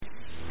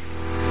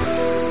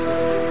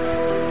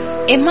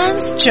A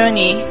man's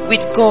journey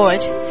with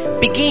God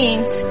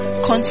begins,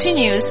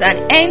 continues,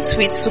 and ends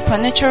with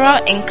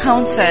supernatural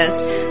encounters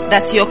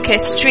that he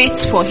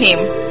orchestrates for him.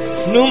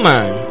 No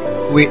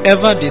man will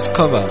ever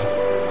discover,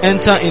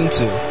 enter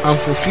into, and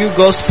fulfill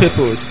God's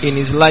purpose in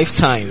his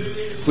lifetime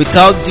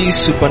without these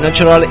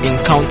supernatural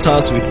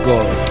encounters with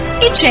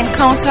God. Each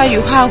encounter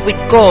you have with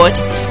God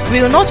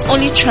will not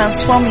only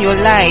transform your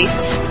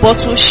life,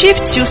 but will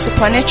shift you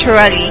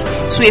supernaturally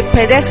to a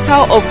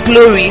pedestal of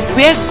glory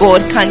where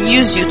God can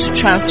use you to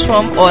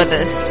transform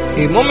others.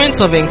 A moment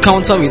of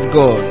encounter with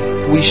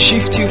God will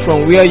shift you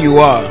from where you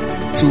are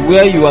to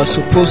where you are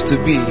supposed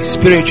to be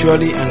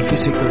spiritually and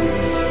physically.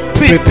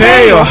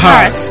 Prepare your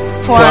heart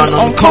for an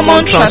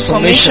uncommon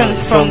transformation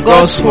from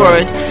God's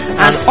Word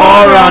and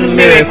all-round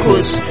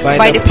miracles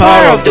by the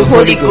power of the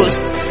Holy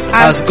Ghost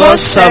as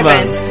God's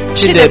servant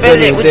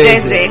Chidebele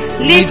Udeze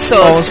leads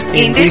us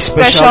in this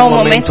special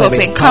moment of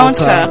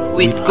encounter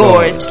with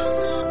God.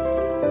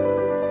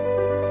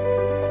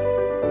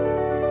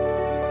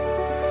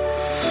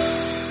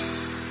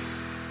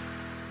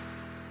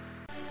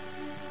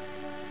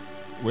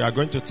 We are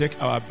going to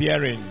take our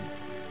bearing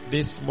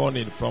this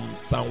morning from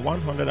Psalm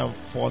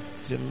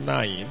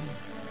 149.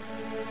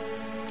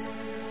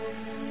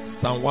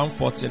 Psalm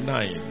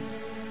 149,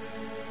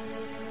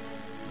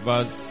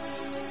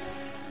 verse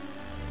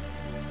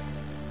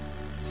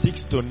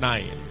 6 to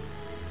 9.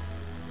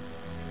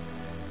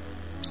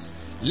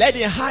 Let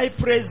the high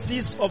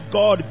praises of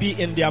God be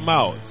in their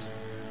mouth,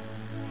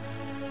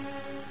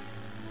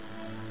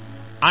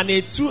 and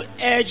a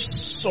two-edged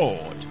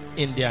sword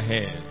in their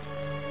hand,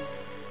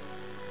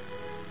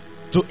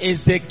 to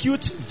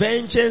execute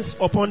vengeance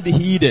upon the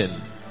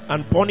heathen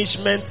and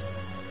punishment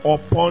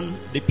upon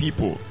the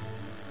people.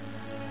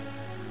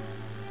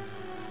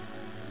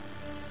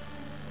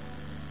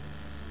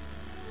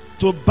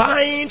 To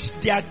bind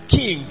their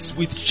kings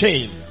with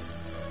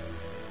chains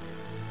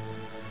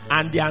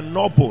and their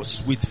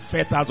nobles with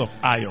fetters of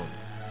iron.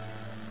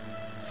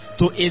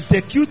 To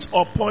execute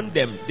upon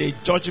them the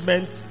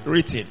judgment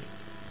written.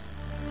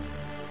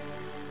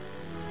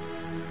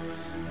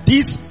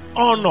 This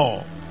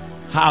honor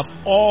have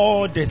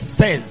all the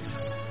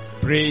saints.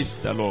 Praise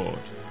the Lord.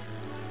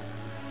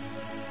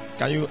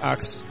 Can you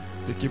ask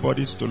the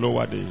keyboardist to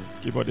lower the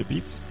keyboard a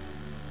bit?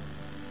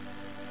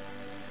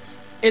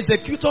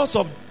 Executors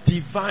of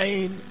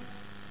divine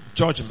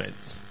judgment.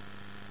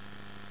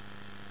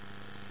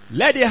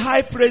 Let the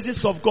high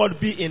praises of God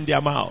be in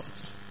their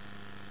mouth,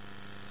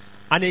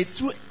 and a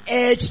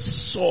two-edged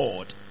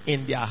sword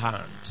in their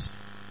hand,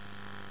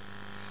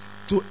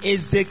 to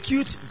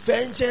execute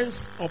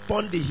vengeance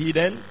upon the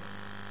heathen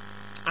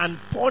and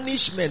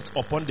punishment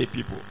upon the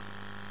people,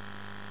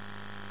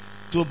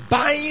 to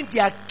bind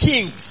their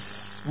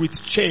kings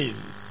with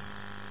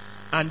chains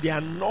and their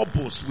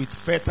nobles with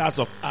fetters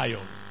of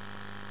iron,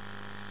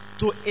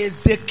 to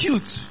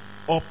execute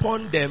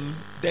upon them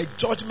the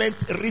judgment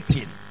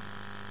written.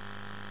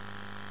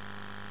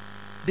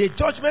 The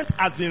judgment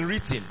has been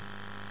written,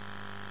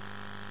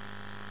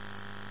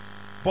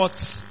 but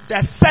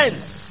the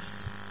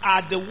saints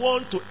are the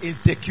one to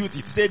execute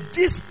it. Say,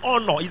 this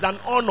honor is an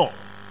honor.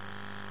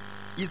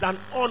 Is an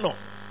honor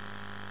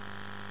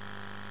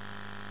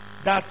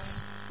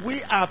that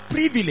we are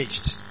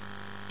privileged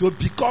to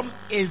become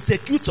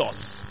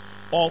executors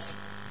of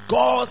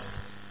God's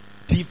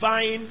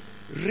divine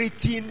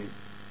written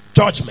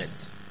judgment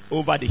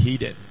over the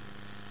heathen,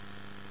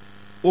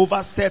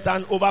 over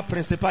Satan, over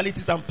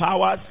principalities and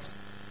powers.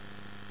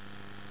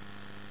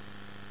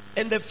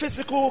 In the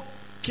physical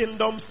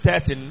kingdom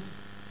setting,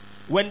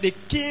 when the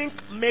king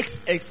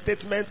makes a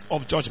statement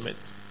of judgment,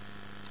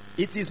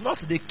 it is not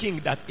the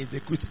king that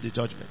executes the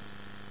judgment.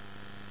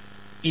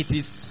 It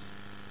is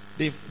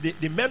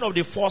the men of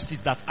the forces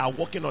that are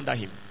working under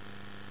him.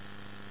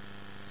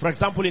 For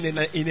example, in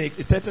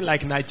a setting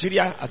like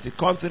Nigeria as a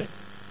country,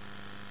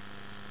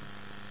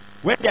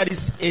 when there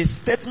is a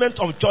statement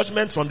of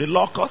judgment from the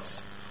law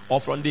courts or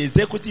from the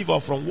executive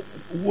or from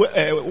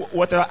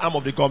whatever arm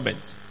of the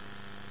government,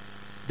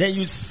 then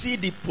you see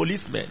the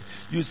policemen,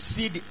 you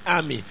see the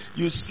army,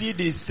 you see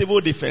the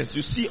civil defense,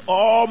 you see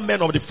all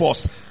men of the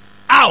force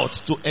out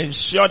to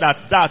ensure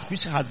that that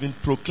which has been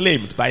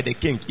proclaimed by the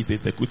king is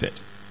executed.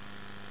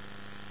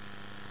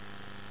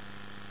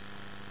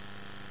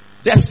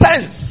 The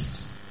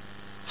saints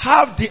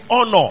have the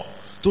honor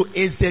to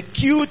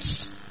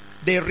execute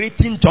the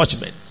written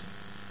judgment.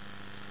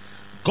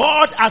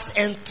 God has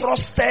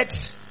entrusted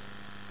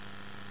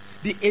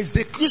the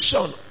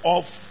execution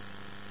of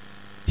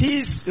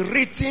his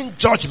written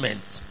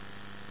judgment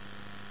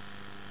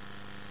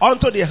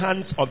unto the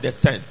hands of the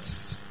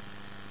saints.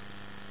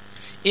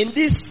 In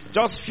these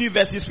just few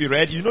verses we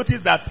read, you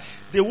notice that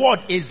the word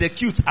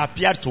execute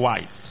appeared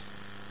twice.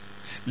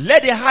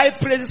 Let the high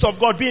praises of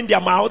God be in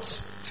their mouth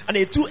and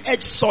a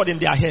two-edged sword in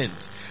their hand.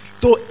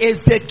 To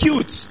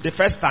execute, the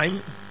first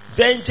time,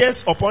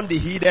 vengeance upon the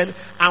heathen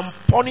and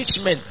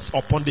punishment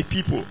upon the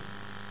people.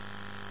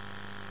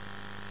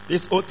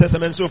 This Old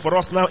Testament, so for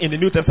us now in the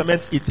New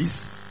Testament, it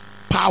is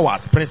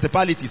powers,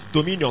 principalities,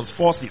 dominions,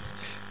 forces.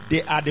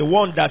 They are the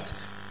one that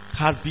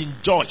has been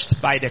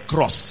judged by the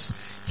cross.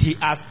 He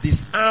has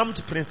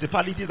disarmed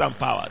principalities and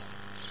powers.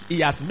 He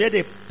has made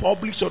a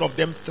public show of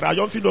them,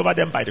 triumphing over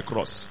them by the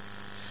cross.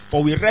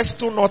 For we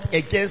wrestle not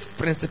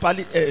against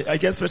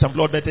against flesh and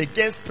blood, but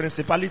against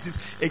principalities,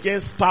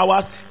 against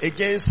powers,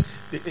 against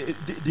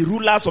the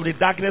rulers of the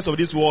darkness of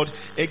this world,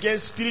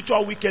 against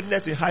spiritual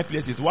wickedness in high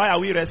places. Why are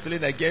we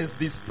wrestling against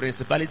these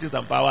principalities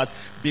and powers?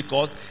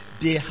 Because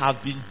they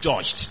have been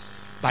judged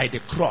by the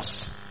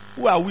cross.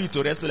 Who are we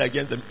to wrestle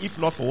against them if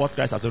not for what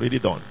Christ has already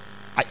done?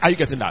 Are you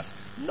getting that?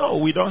 No,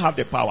 we don't have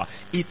the power.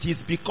 It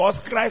is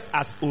because Christ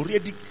has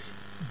already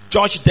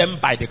judged them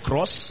by the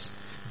cross,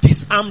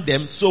 disarmed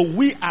them, so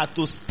we are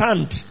to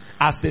stand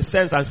as the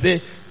saints and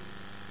say,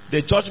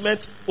 the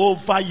judgment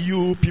over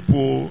you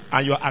people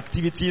and your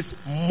activities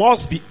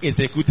must be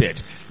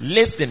executed.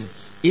 Listen,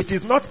 it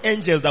is not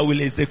angels that will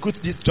execute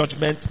this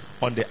judgment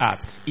on the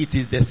earth. It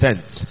is the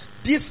saints.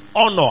 This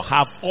honor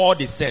have all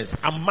the saints.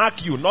 And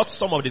mark you, not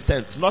some of the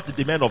saints, not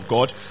the men of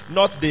God,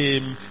 not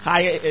the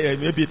high,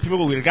 maybe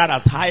people we regard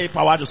as high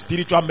powered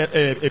spiritual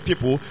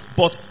people,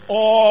 but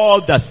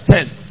all the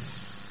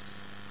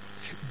saints.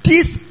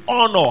 This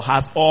honor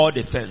has all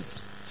the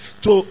saints.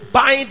 To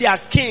bind their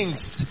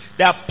kings,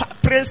 their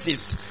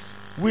princes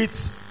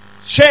with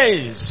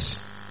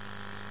chains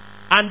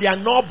and their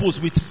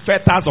nobles with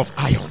fetters of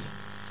iron.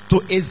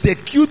 To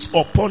execute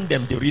upon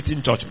them the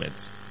written judgment.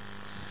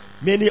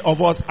 Many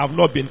of us have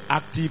not been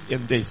active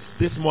in this.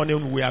 This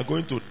morning we are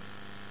going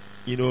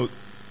to,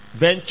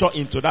 venture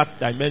into that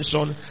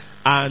dimension.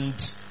 And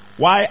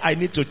why I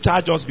need to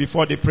charge us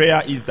before the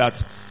prayer is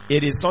that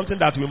it is something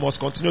that we must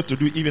continue to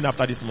do even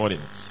after this morning.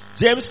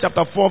 James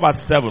chapter 4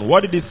 verse 7.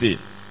 What did he say?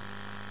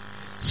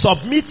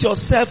 Submit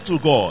yourself to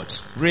God.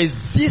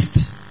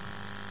 Resist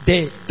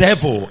the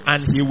devil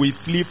and he will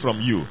flee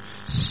from you.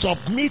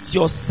 Submit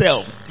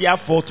yourself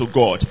therefore to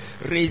God.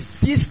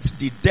 Resist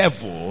the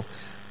devil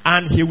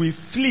and he will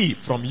flee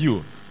from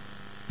you.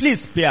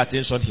 Please pay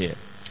attention here.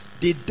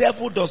 The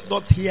devil does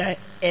not hear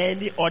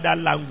any other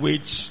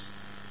language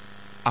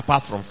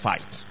apart from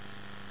fight.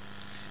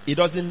 He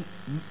doesn't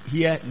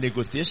hear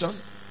negotiation.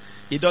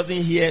 He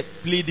doesn't hear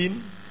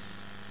pleading.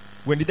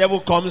 When the devil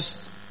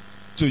comes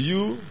to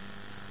you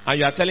and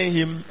you are telling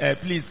him,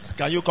 please,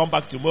 can you come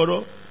back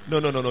tomorrow?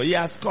 No. He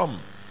has come.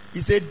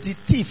 He said, the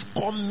thief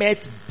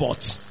cometh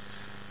but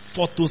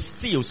for to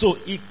steal. So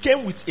he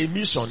came with a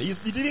mission. He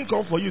didn't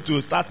come for you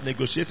to start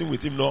negotiating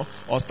with him, no,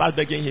 or start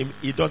begging him.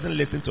 He doesn't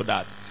listen to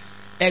that.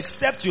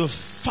 Except you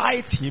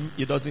fight him,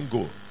 he doesn't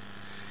go.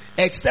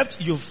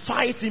 Except you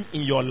fight him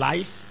in your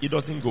life, he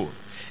doesn't go.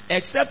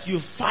 Except you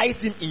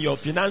fight him in your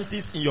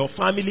finances, in your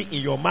family,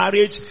 in your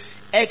marriage.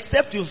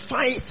 Except you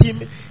fight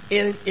him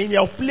in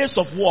your place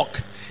of work.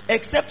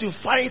 Except you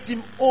fight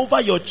him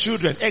over your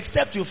children.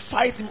 Except you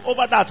fight him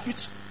over that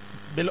which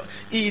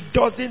he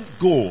doesn't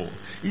go.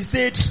 He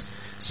said,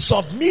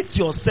 submit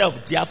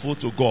yourself therefore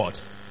to God.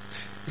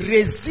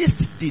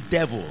 Resist the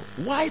devil.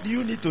 Why do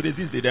you need to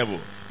resist the devil?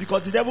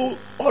 Because the devil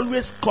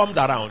always comes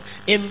around.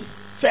 In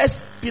 1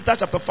 Peter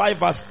chapter 5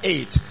 verse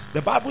 8,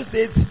 the Bible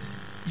says,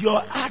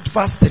 your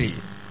adversary.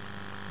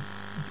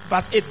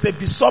 Verse 8 says,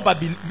 be sober,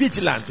 be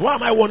vigilant. Why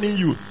am I warning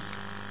you?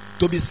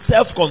 To be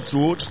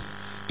self-controlled,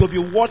 to be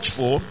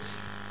watchful,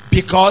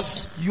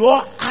 because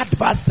your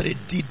adversary,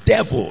 the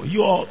devil,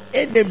 your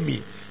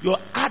enemy, your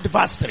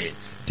adversary,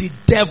 the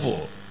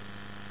devil.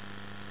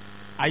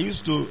 I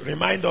used to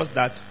remind us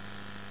that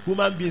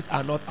human beings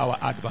are not our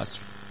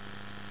adversary.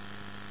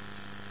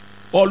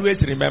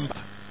 Always remember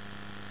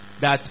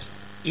that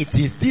it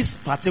is this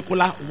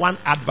particular one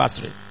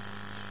adversary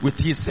with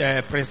his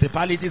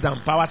principalities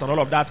and powers and all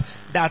of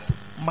that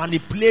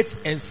manipulates,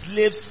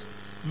 enslaves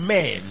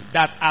men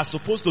that are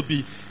supposed to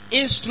be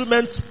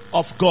instruments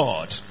of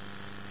God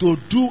to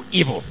do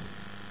evil.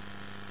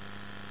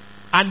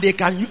 And they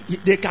can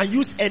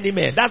use any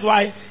man. That's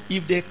why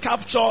if they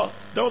capture,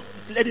 don't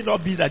let it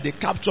not be that they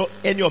capture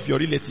any of your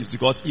relatives,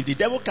 because if the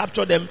devil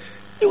capture them,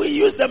 he will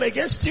use them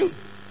against you.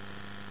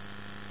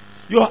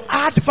 Your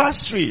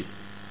adversary,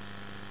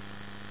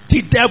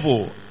 the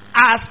devil,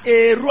 as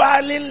a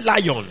roaring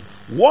lion,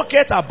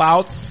 walketh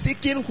about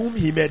seeking whom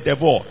he may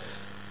devour.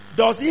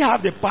 Does he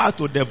have the power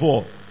to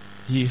devour?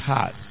 He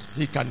has.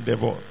 He can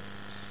devour.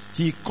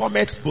 He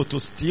cometh but to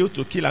steal,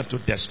 to kill, and to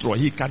destroy.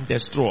 He can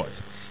destroy.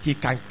 He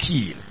can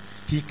kill.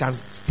 He can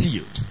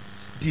steal.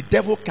 The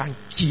devil can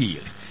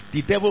kill.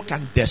 The devil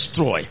can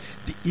destroy.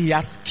 He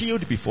has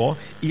killed before.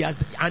 He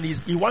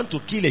wants to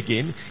kill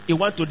again. He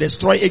wants to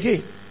destroy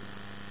again.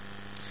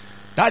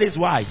 That is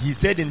why he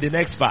said in the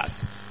next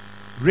verse,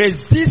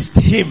 resist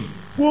him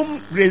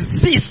whom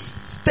resist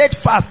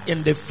steadfast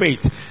in the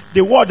faith.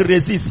 The word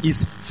resist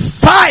is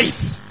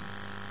fight.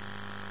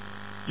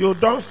 You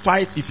don't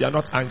fight if you are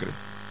not angry.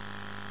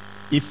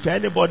 If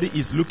anybody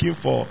is looking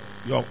for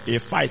a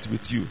fight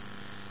with you,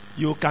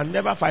 you can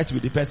never fight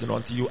with the person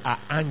until you are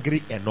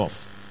angry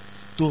enough.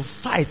 To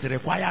fight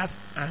requires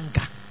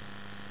anger.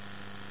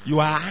 You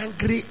are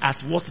angry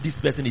at what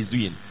this person is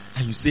doing.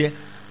 And you say,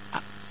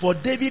 for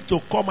David to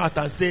come out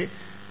and say,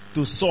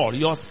 to Saul,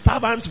 your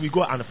servant will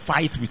go and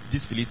fight with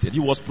this Philistine. He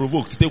was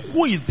provoked. He said,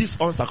 who is this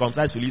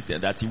uncircumcised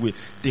Philistine that he will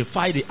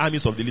defy the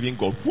armies of the living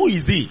God? Who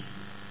is he?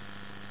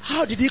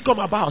 How did he come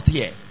about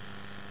here?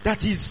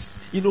 That is,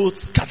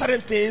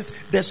 scattering things,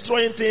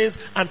 destroying things,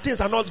 and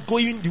things are not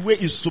going the way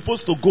it's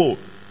supposed to go.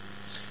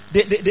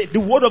 The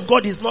word of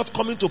God is not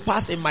coming to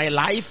pass in my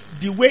life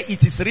the way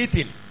it is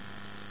written.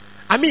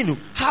 I mean,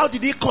 how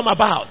did it come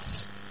about?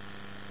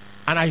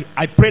 And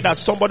I pray that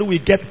somebody will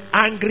get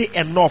angry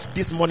enough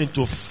this morning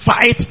to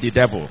fight the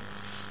devil.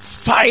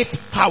 Fight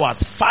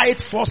powers, fight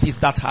forces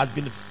that has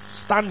been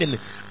standing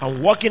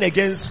and working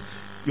against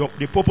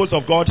the purpose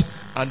of God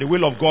and the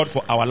will of God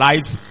for our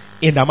lives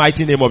in the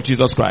mighty name of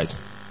Jesus Christ.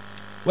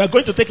 We're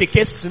going to take a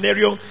case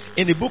scenario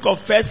in the book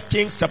of 1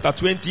 Kings chapter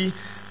 20.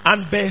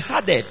 And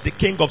Ben-Hadad, the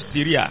king of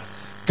Syria,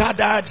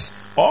 gathered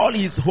all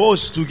his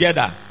hosts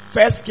together.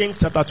 1 Kings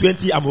chapter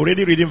 20, I'm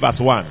already reading verse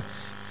 1.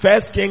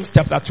 1 Kings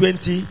chapter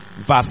 20,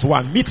 verse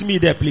 1. Meet me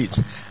there,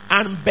 please.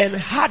 And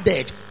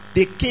Ben-Hadad,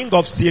 the king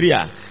of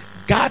Syria,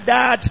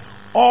 gathered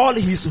all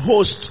his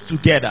hosts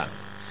together.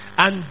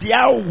 And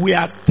there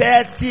were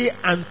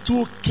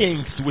 32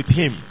 kings with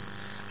him,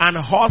 and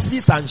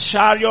horses and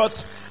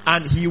chariots.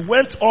 And he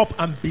went up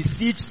and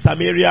besieged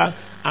Samaria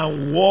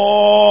and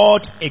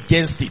warred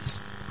against it.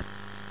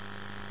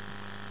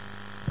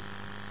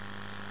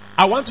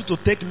 I want you to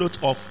take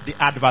note of the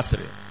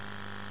adversary.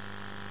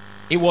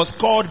 It was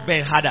called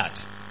Ben-Hadad.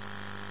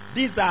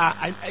 These are,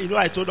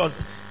 I told us,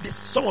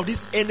 some of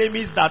these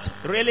enemies that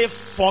really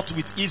fought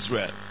with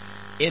Israel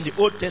in the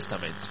Old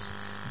Testament.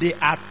 They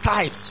are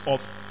types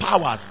of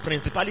powers,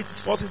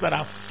 principalities, forces that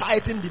are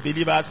fighting the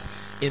believers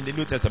in the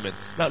New Testament.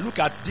 Now look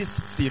at these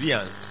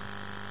Syrians.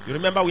 You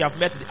remember we have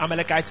met the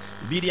Amalekites,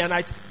 the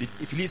Midianites, the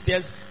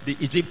Philistines, the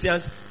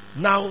Egyptians,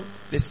 now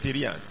the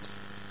Syrians.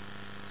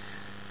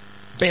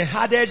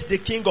 Ben-Hadad, the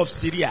king of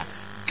Syria,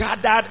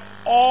 gathered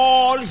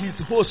all his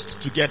hosts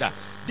together.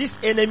 These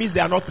enemies, they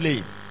are not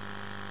playing.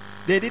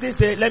 They didn't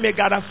say, let me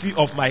gather few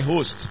of my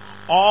hosts.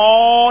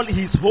 All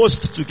his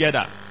hosts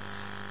together.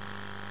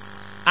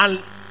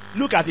 And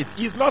look at it.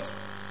 He's not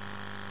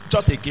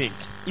just a king.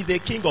 He's a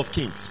king of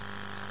kings.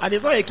 And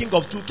he's not a king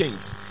of two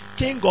kings.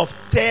 King of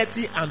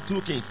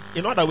 32 kings.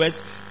 In other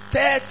words,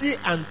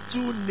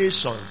 32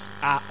 nations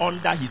are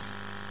under his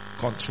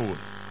control.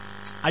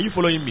 Are you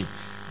following me?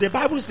 The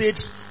Bible said,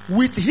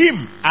 with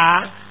him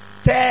are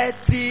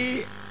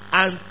 32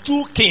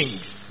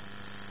 kings.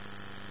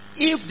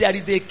 If there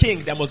is a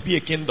king, there must be a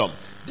kingdom.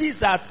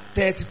 These are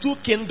 32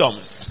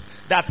 kingdoms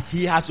that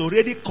he has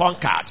already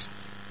conquered.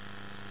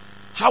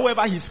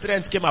 However his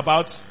strength came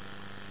about,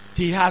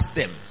 he has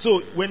them. So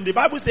when the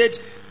Bible said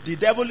the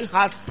devil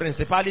has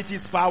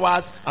principalities,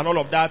 powers, and all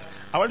of that,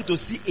 I want you to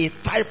see a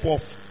type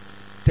of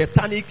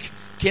satanic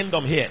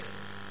kingdom here.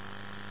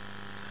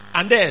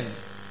 And then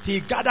he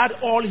gathered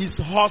all his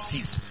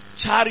horses,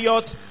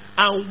 chariots,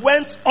 and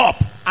went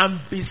up and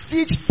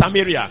besieged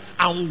Samaria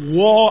and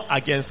war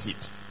against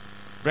it.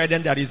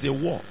 Brethren, there is a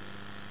war.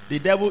 The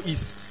devil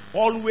is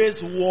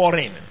always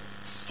warring,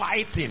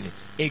 fighting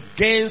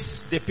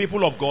against the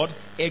people of God,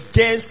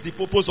 against the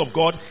purpose of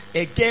God,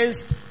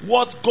 against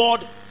what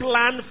God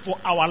planned for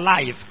our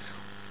life,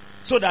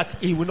 so that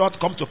it will not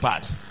come to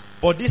pass.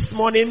 But this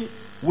morning,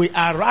 we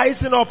are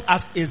rising up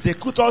as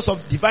executors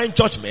of divine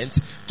judgment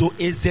to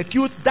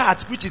execute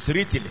that which is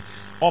written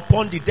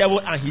upon the devil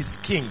and his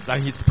kings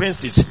and his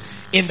princes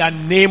in the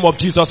name of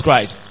Jesus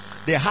Christ.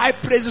 The high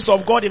praises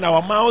of God in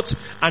our mouth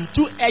and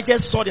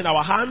two-edged sword in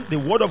our hand, the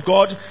word of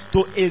God,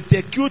 to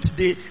execute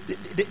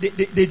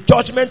the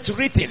judgment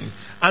written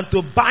and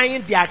to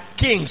bind their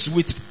kings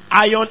with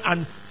iron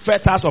and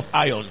fetters of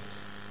iron.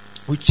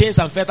 With chains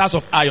and fetters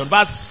of iron.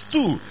 Verse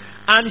 2.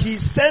 And he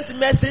sent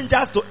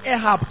messengers to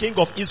Ahab, king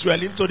of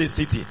Israel, into the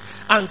city,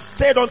 and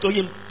said unto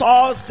him,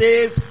 thus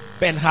says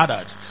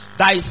Ben-Hadad,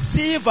 thy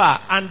silver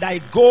and thy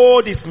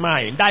gold is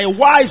mine, thy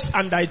wives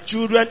and thy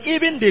children,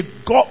 even the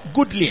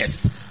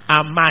goodliest,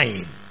 are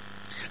mine.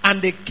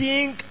 And the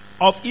king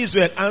of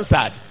Israel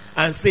answered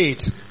and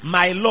said,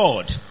 my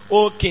lord,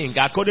 O king,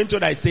 according to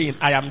thy saying,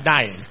 I am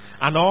thine,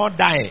 and all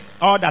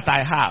that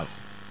I have.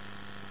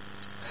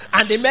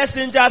 And the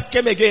messengers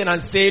came again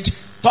and said,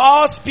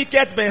 thus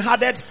speaketh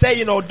Ben-Hadad,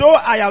 saying, although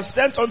I have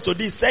sent unto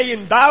thee,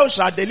 saying, thou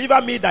shalt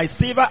deliver me thy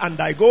silver and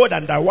thy gold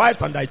and thy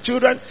wives and thy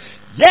children,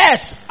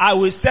 yet I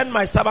will send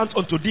my servants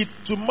unto thee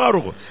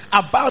tomorrow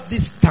about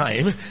this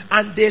time,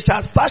 and they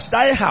shall search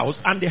thy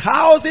house and the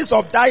houses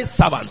of thy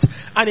servants,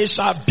 and it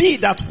shall be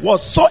that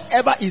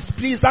whatsoever is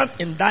pleasant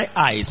in thy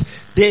eyes,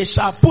 they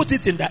shall put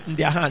it in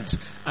their hands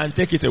and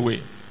take it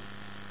away.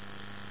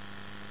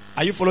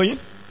 Are you following?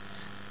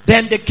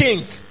 Then the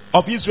king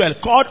of Israel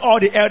called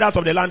all the elders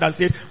of the land and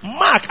said,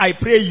 mark, I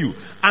pray you,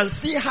 and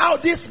see how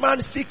this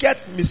man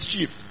seeketh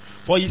mischief.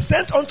 For he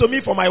sent unto me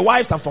for my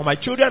wives and for my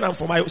children and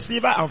for my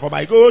silver and for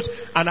my gold,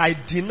 and I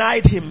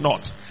denied him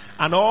not.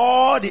 And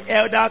all the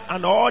elders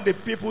and all the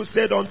people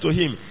said unto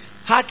him,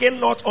 hearken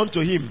not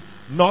unto him,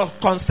 nor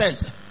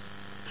consent.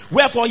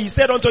 Wherefore he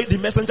said unto the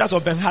messengers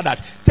of Ben-Hadad,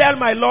 tell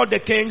my lord the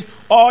king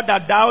all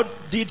that thou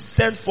didst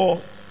send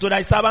for to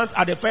thy servant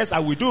at the first I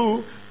will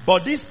do,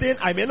 but this thing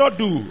I may not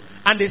do.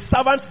 And the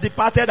servant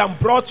departed and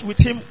brought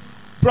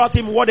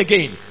him word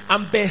again.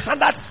 And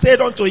Ben-Hadad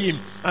sent unto him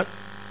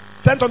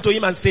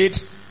and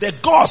said, the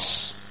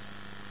gods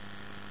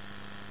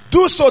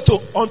do so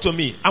unto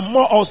me, and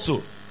more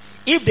also,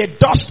 if the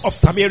dust of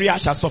Samaria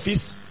shall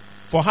suffice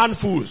for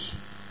handfuls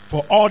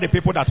for all the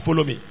people that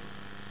follow me.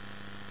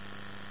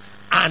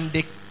 And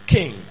the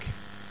king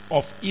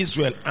of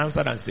Israel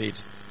answered and said,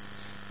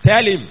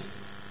 tell him,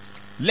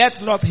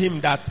 let not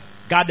him that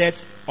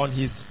guardeth on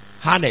his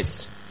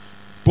harness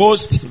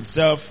boast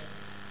himself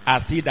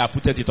as he that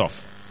putteth it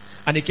off.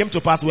 And it came to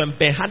pass, when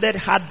Ben-Hadad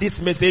heard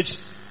this message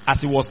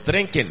as he was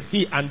drinking,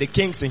 he and the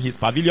kings in his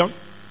pavilion,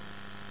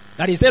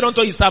 that he said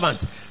unto his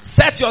servants,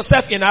 set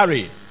yourself in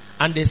array.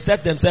 And they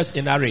set themselves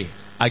in array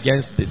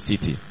against the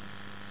city.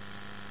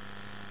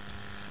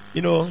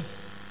 You know,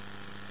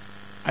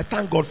 I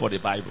thank God for the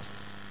Bible.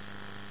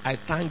 I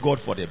thank God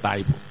for the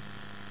Bible.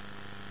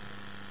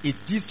 It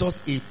gives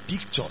us a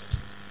picture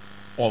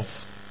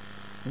of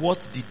what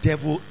the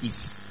devil is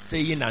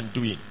saying and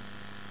doing.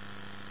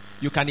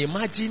 You can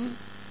imagine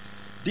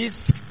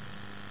this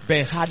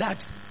Ben-Hadad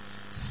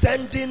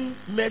sending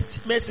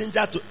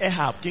messenger to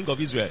Ahab, king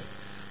of Israel.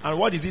 And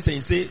what is he saying?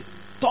 He say,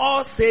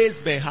 thus says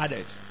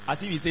Ben-Hadad.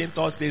 As if he's saying,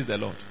 thus says the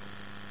Lord.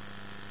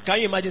 Can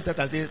you imagine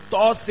Satan saying,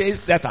 thus says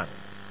Satan?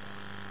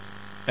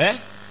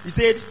 He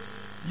said,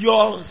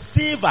 your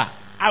silver,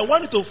 I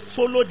want you to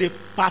follow the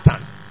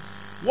pattern.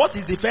 What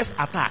is the first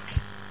attack?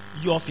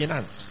 Your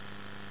finance.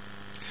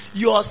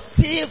 Your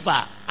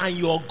silver and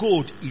your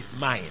gold is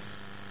mine.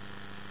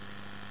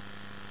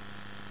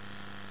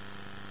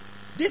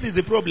 This is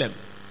the problem.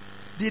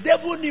 The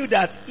devil knew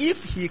that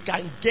if he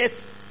can get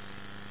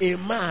a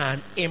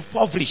man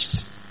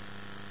impoverished,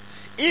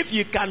 if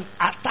he can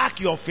attack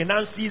your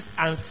finances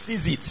and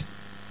seize it,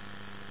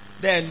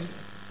 then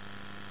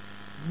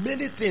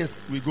many things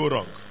will go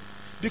wrong.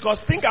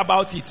 Because think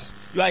about it.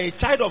 You are a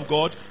child of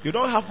God. You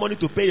don't have money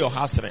to pay your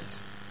house rent.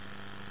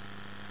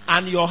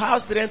 And your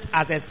house rent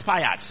has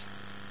expired.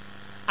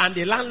 And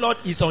the landlord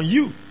is on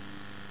you.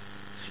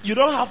 You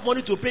don't have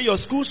money to pay your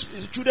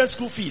children's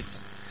school fees.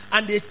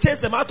 And they chase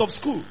them out of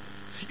school.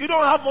 You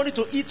don't have money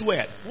to eat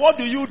well. What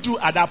do you do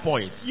at that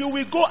point? You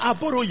will go and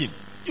borrowing.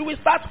 You will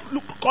start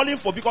calling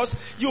for, because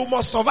you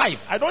must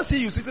survive. I don't see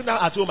you sitting down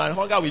at home and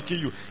hunger will kill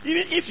you.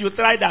 Even if you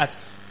try that,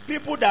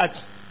 people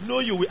that know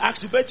you will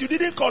ask you, but you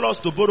didn't call us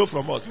to borrow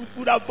from us. We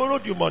would have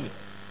borrowed you money.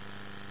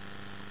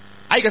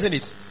 Are you getting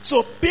it?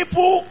 So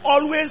people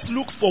always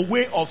look for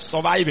way of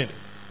surviving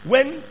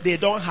when they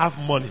don't have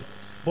money.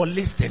 But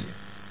listen.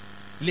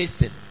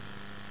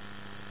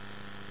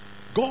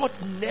 God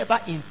never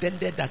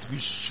intended that we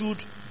should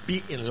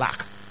be in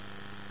lack.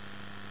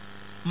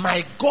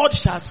 My God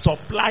shall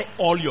supply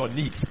all your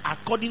needs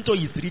according to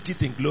his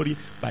riches in glory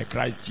by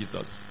Christ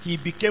Jesus. He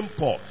became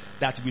poor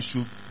that we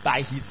should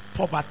by his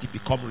poverty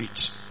become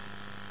rich.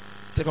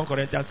 2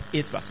 Corinthians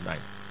 8 verse 9.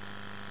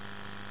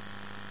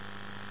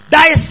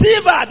 Thy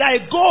silver, thy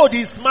gold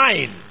is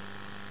mine.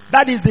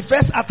 That is the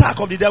first attack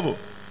of the devil.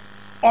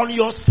 On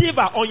your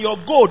silver, on your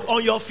gold,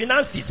 on your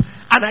finances.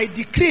 And I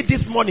decree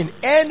this morning,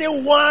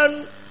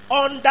 anyone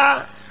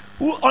under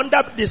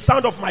the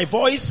sound of my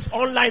voice,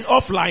 online,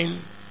 offline,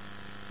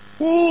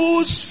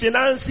 whose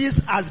finances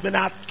has been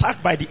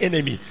attacked by the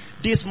enemy,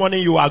 this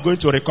morning you are going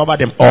to recover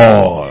them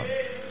all.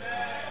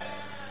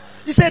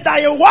 He said,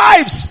 thy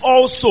wives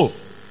also,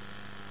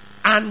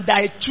 and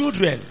thy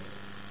children,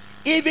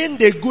 even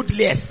the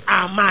goodliest,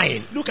 are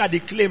mine. Look at the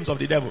claims of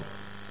the devil.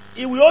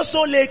 He will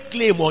also lay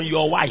claim on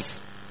your wife.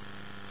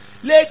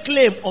 Lay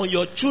claim on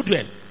your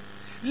children.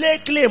 Lay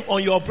claim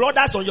on your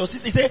brothers, on your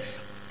sisters. He said,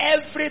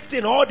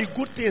 everything, all the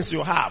good things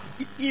you have,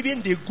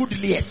 even the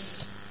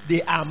goodliest,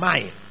 they are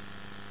mine.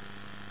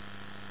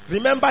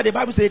 Remember, the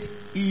Bible said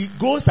he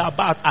goes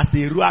about as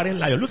a roaring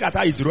lion. Look at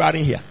how he's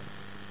roaring here.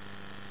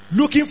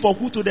 Looking for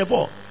who to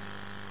devour.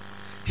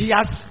 He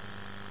has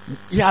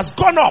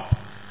gone up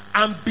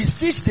and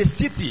besieged the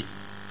city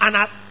and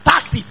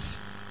attacked it.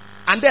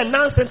 And then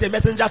now sent a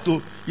messenger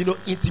to,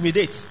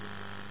 intimidate.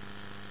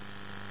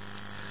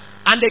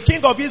 And the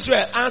king of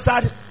Israel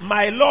answered,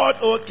 my lord,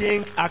 O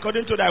king,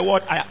 according to thy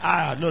word,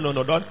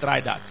 no, don't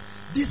try that.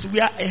 This is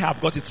where Ahab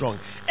got it wrong.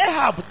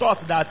 Ahab thought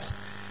that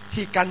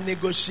he can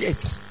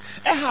negotiate.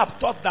 Ahab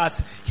thought that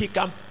he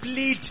can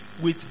plead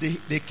with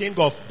the king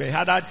of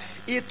Ben-Hadad.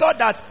 He thought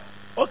that,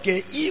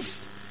 okay, if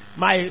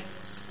my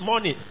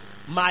money,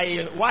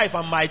 my wife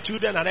and my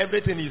children and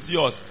everything is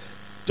yours,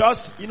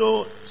 just,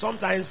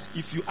 sometimes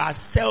if you are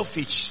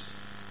selfish,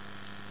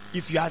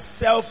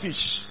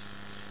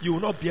 you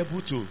will not be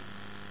able to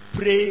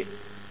pray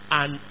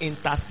and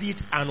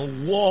intercede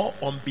and war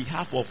on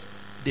behalf of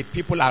the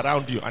people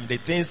around you and the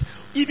things,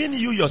 even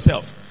you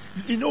yourself.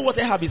 You know what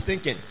Ahab is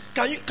thinking?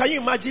 Can you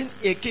imagine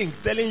a king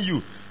telling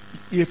you,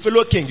 a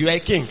fellow king, you are a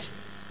king.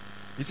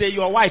 You say,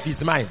 your wife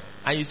is mine.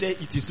 And you say,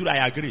 it is true,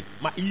 I agree.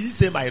 He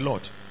say, my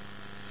lord.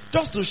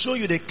 Just to show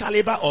you the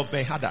caliber of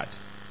Ben-Hadad.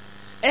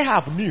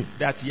 Ahab knew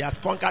that he has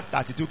conquered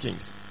 32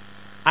 kings.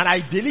 And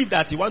I believe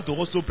that he wants to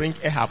also bring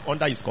Ahab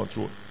under his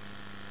control.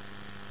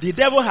 The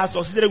devil has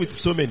succeeded with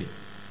so many.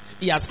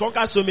 He has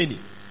conquered so many.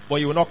 But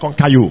he will not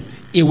conquer you.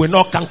 He will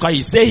not conquer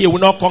you. Say he will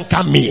not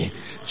conquer me.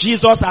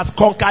 Jesus has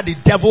conquered the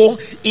devil.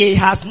 He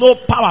has no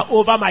power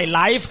over my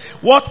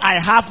life. What I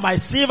have, my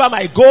silver,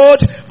 my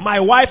gold, my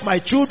wife, my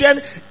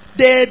children,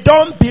 they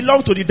don't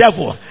belong to the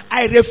devil.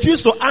 I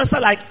refuse to answer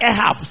like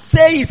Ahab.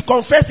 Say it,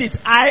 confess it.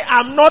 I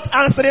am not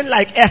answering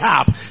like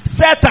Ahab.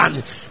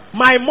 Satan,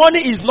 my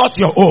money is not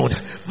your own.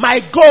 My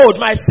gold,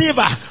 my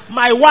silver,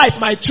 my wife,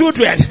 my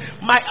children,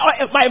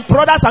 my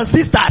brothers and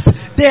sisters,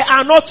 they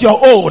are not your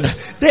own.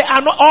 They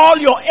are not all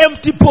your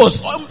empty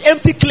boast,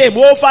 empty claim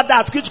over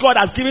that which God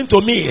has given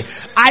to me.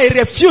 I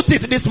refuse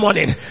it this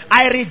morning.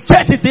 I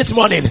reject it this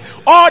morning.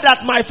 All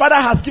that my Father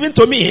has given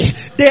to me,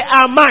 they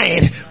are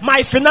mine.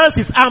 My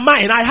finances are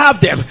mine. I have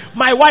them.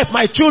 My wife,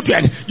 my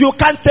children, you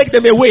can't take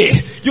them away.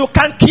 You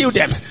can't kill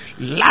them.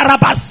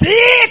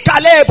 Larabasi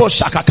kalebo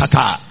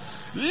shakakaka.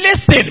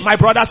 Listen, my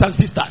brothers and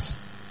sisters.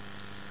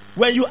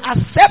 When you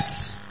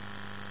accept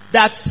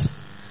that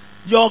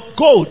your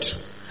gold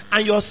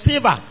and your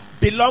silver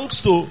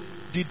belongs to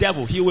the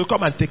devil, he will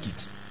come and take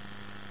it.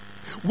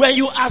 When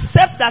you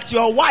accept that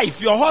your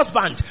wife, your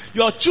husband,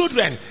 your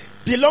children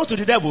belong to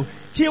the devil,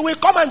 he will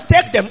come and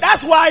take them.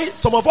 That's why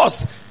some of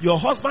us, your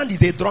husband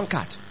is a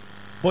drunkard,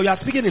 but you are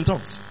speaking in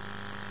tongues.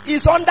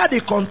 He's under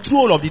the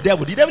control of the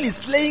devil. The devil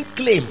is laying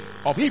claim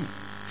of him.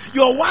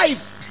 Your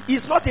wife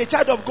is not a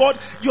child of God.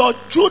 Your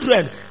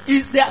children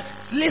is there.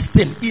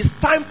 Listen, it's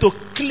time to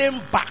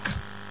claim back.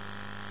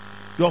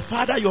 Your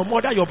father, your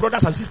mother, your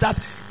brothers and sisters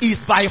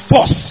is by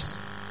force.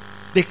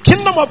 The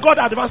kingdom of God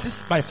advances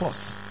by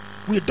force.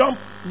 We don't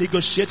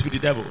negotiate with the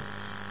devil.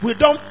 We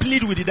don't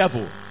plead with the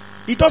devil.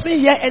 He doesn't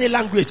hear any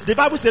language. The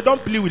Bible says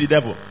don't plead with the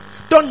devil.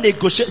 Don't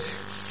negotiate.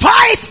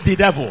 Fight the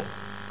devil.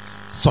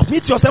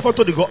 Submit yourself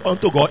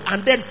unto God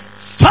and then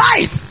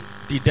fight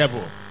the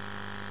devil.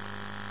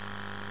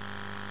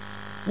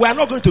 We are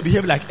not going to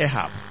behave like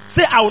Ahab.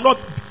 Say, I will not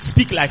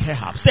speak like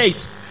Ahab. Say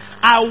it.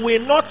 I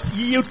will not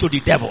yield to the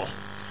devil.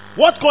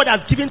 What God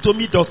has given to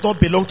me does not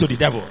belong to the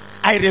devil.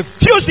 I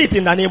refuse it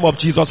in the name of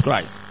Jesus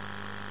Christ.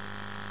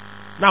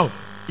 Now,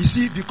 you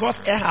see, because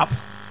Ahab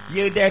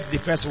yielded the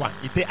first one,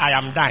 he said, I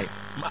am thine.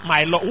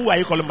 My Lord. Who are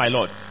you calling my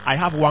Lord? I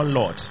have one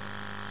Lord.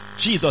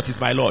 Jesus is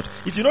my Lord.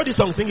 If you know this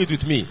song, sing it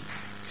with me.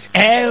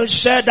 El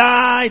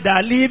Shaddai,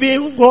 the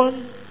living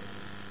one.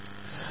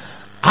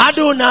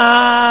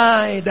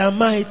 Adonai, the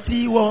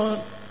mighty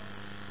one.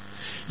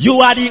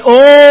 You are the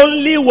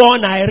only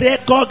one I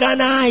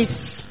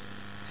recognize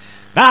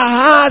that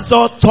has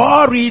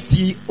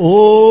authority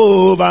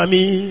over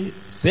me.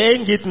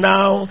 Sing it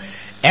now.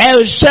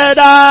 El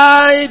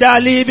Shaddai, the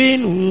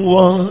living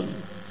one.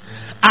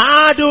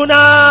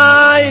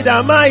 Adonai,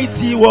 the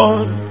mighty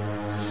one.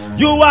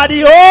 You are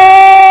the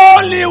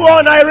only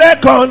one I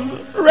reckon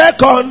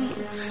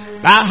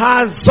that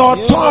has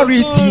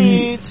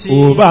authority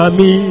over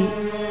me.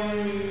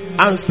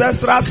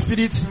 Ancestral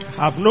spirits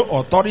have no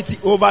authority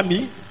over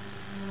me.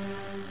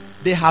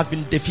 They have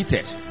been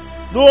defeated.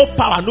 No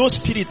power, no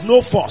spirit,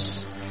 no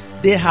force.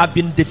 They have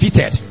been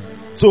defeated.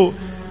 So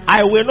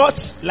I will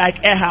not,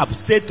 like Ahab,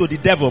 say to the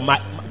devil,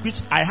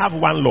 which I have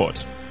one Lord.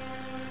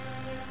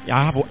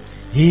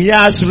 He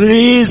has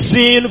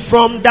risen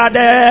from the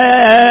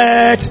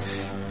dead.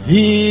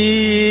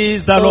 He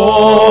is the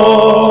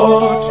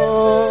Lord.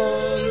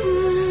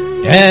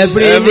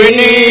 Every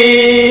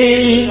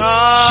knee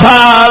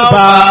shall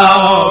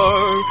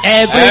bow,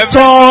 every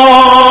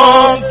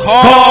tongue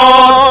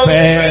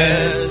confess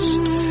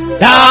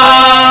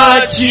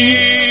that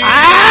Jesus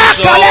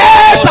Christ.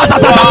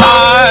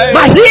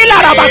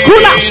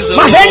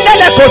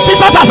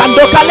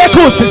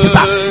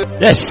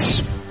 Yes.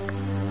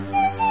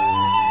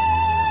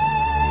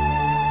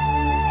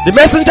 The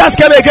messengers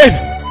came again.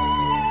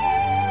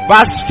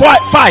 Verse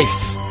 5.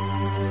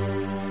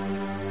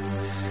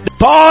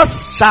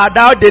 Thus shalt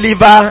thou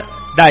deliver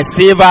thy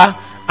silver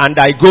and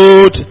thy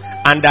gold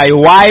and thy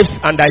wives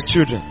and thy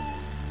children.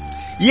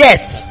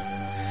 Yet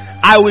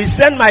I will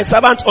send my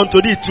servant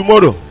unto thee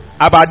tomorrow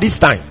about this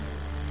time,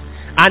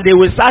 and they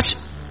will search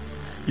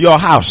your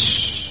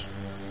house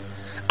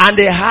and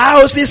the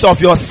houses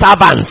of your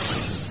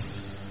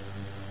servants.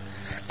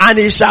 And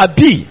it shall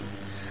be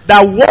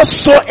that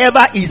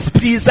whatsoever is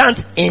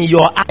pleasant in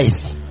your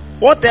eyes,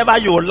 whatever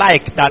you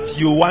like that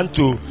you want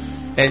to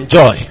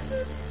enjoy,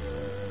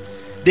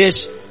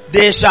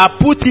 they shall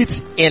put it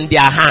in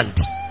their hand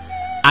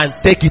and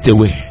take it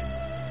away.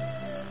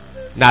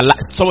 Now,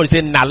 somebody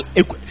say,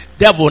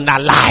 devil na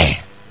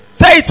lie.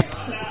 Say it.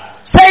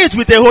 Say it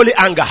with a holy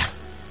anger.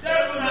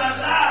 Devil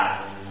na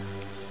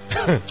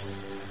lie.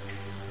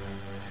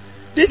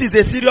 This is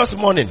a serious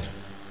morning.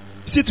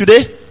 See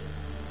today,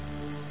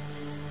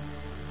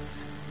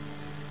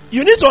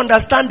 you need to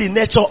understand the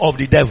nature of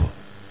the devil.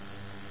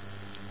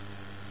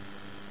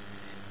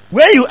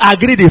 When you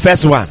agree the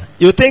first one,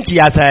 you think he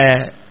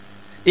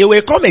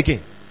will come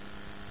again.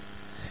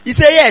 He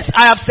say, yes,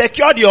 I have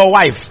secured your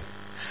wife.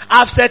 I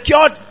have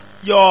secured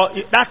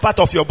that part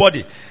of your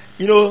body.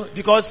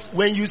 because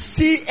when you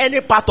see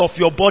any part of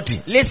your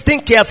body, listen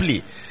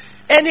carefully,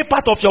 any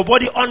part of your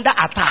body under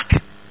attack,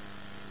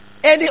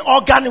 any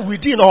organ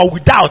within or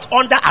without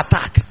under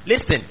attack,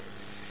 listen,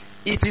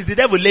 it is the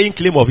devil laying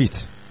claim of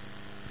it.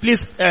 Please,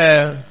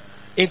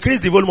 increase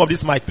the volume of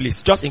this mic,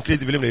 please. Just increase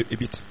the volume a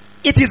bit.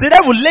 It is the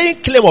devil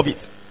laying claim of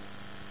it.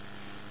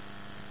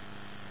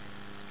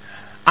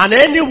 And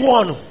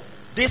anyone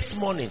this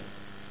morning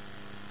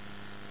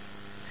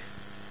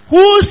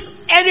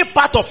whose any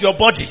part of your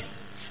body,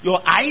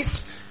 your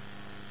eyes,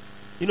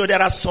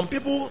 there are some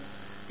people,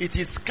 it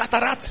is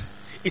cataract,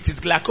 it is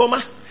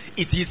glaucoma,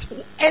 it is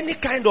any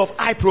kind of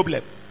eye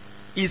problem,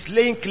 is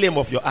laying claim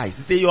of your eyes.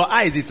 You say, your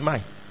eyes is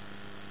mine.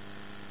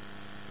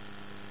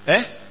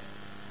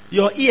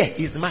 Your ear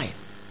is mine.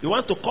 You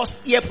want to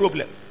cause ear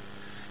problem.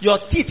 Your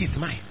teeth is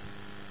mine.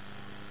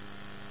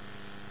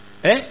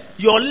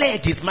 Your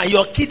leg is mine.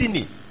 Your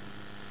kidney.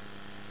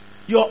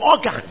 Your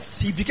organs.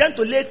 He began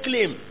to lay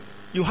claim.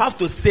 You have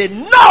to say,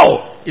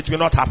 no, it will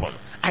not happen.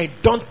 I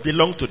don't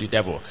belong to the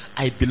devil.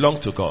 I belong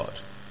to God.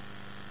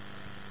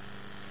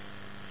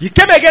 He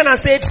came again and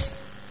said,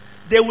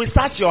 they will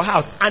search your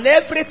house, and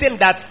everything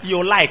that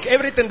you like,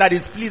 everything that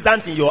is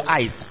pleasant in your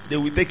eyes, they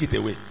will take it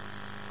away.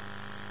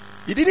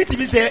 He didn't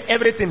even say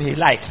everything he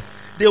liked.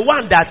 The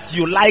one that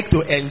you like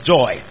to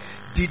enjoy,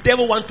 the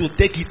devil want to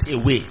take it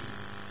away.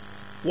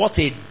 What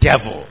a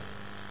devil.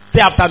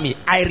 Say after me,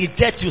 I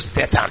reject you,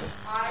 Satan.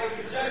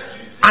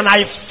 And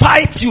I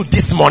fight you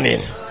this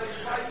morning.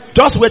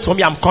 Just wait for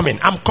me, I'm coming.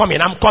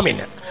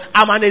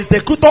 I'm an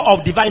executor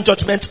of divine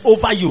judgment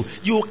over you.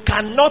 You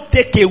cannot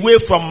take away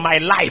from my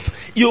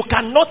life. You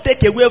cannot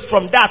take away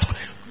from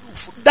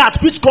that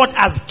which God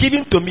has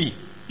given to me.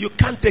 You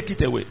can't take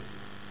it away.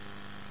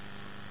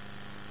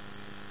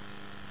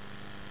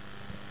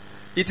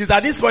 It is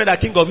at this point that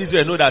King of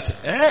Israel know that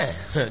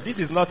this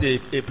is not a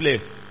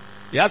play.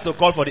 He has to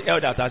call for the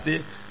elders and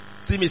say,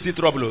 see me, see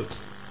trouble.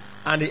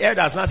 And the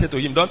elders now say to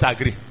him, don't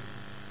agree.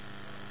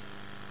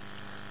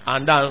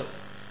 And then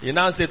he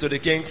now said to the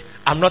king,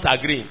 I'm not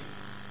agreeing.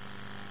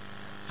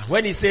 And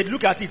when he said,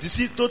 look at it, you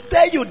see, to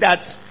tell you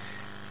that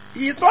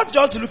he's not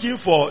just looking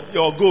for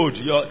your gold,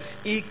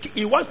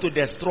 he wants to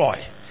destroy.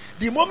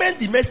 The moment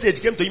the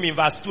message came to him in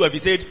verse 12, he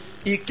said,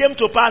 it came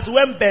to pass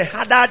when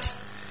Ben-Hadad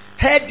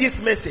heard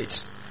this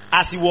message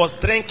as he was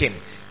drinking,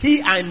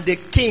 he and the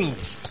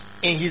kings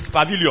in his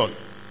pavilion.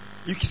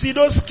 You see,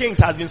 those kings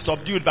has been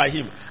subdued by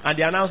him, and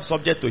they are now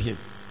subject to him.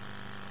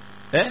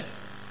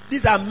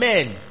 These are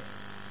men.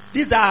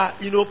 These are,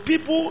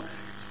 people,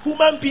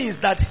 human beings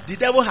that the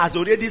devil has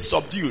already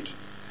subdued,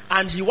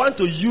 and he wants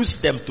to use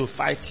them to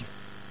fight you.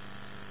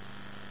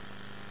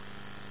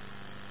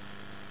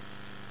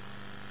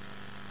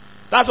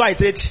 That's why I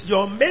said,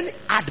 your main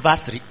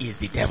adversary is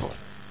the devil.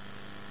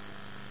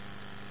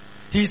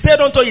 He said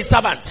unto his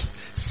servants,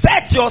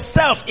 set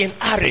yourself in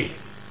array.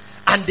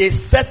 And they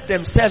set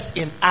themselves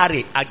in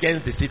array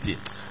against the city.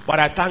 But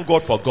I thank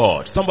God for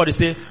God. Somebody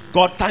say,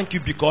 God, thank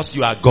you because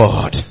you are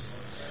God.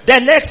 The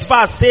next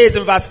verse says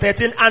in verse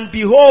 13, and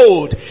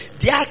behold,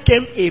 there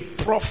came a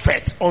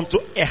prophet unto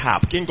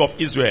Ahab, king of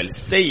Israel,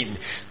 saying,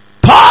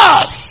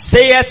 thus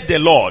saith the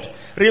Lord.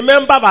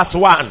 Remember verse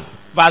 1,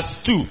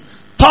 verse 2.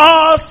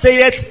 Thus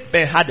saith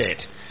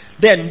Ben-Hadad.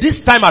 Then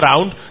this time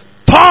around,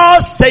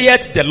 thus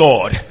saith the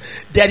Lord.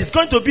 There is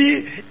going to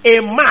be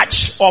a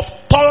match of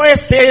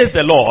thus says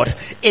the Lord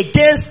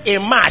against a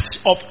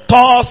match of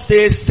thus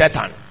says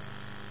Satan.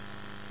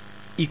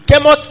 He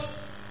came out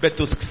but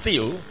to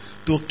steal,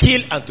 to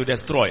kill and to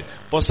destroy.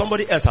 But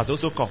somebody else has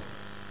also come.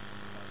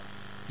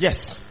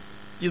 Yes.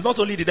 It's not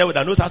only the devil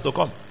that knows how to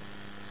come.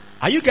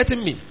 Are you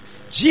getting me?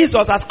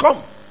 Jesus has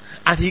come.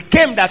 And he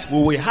came that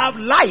we will have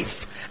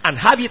life. And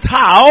have it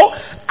how?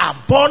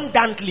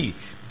 Abundantly.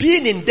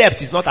 Being in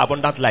debt is not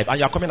abundant life, and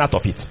you are coming out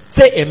of it.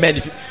 Say amen.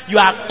 If you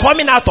are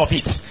coming out of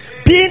it.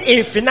 Being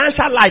in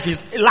financial life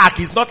lack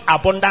is not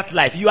abundant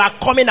life. You are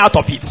coming out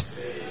of it.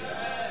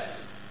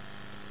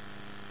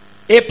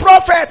 A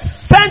prophet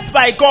sent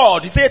by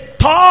God, he said,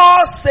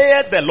 thus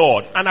saith the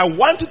Lord. And I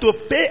want you to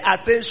pay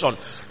attention,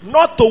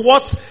 not to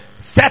what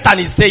Satan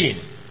is saying,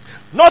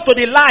 not to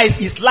the lies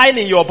he's lying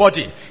in your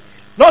body,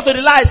 not to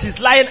the lies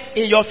he's lying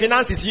in your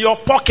finances, in your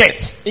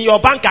pocket, in your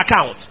bank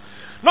account.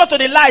 Not to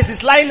the lies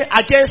he's lying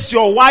against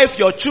your wife,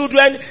 your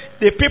children,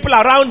 the people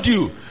around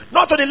you.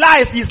 Not to the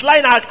lies he's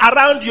lying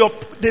around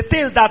the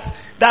things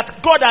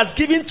that God has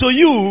given to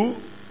you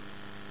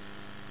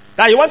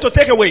that you want to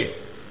take away.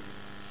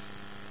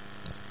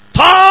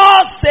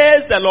 Thus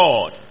says the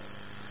Lord.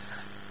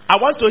 I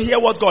want to hear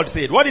what God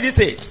said. What did he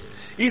say?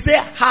 He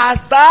said,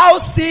 hast thou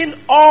seen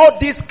all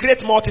this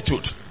great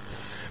multitude?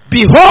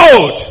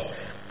 Behold,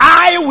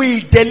 I will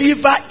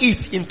deliver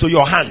it into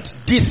your hand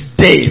this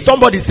day.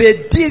 Somebody say,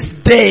 this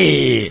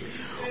day.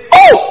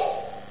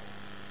 Oh!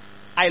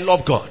 I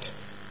love God.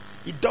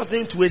 He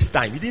doesn't waste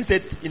time. He didn't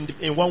say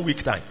in 1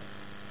 week time.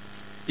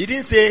 He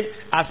didn't say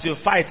as you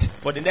fight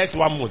for the next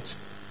 1 month.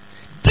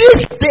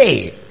 This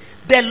day,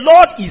 the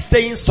Lord is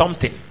saying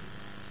something.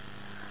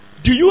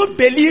 Do you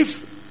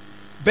believe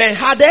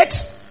Ben-Hadad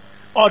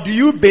Or do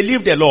you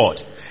believe the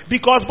Lord?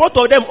 Because both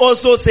of them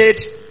also said,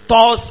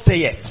 thus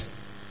saith.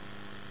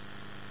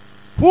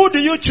 Who do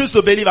you choose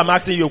to believe? I'm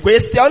asking you a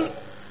question.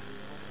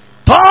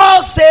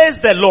 Thus says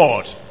the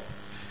Lord.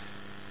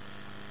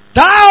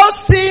 Thou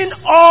seeing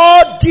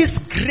all this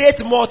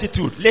great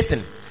multitude.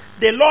 Listen,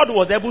 the Lord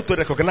was able to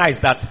recognize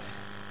that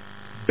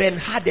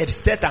Ben-Hadad,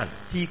 Satan,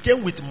 he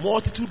came with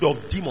multitude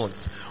of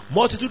demons,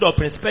 multitude of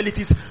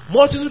principalities,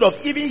 multitude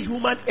of even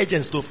human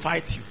agents to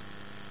fight you.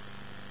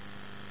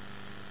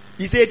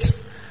 He said,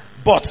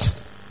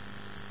 but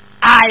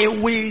I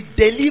will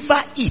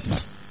deliver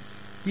it.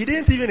 He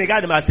didn't even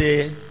regard them as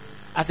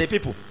a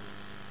people.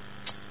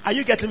 Are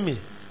you getting me?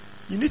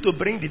 You need to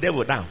bring the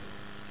devil down.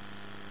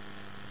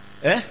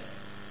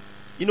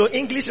 You know,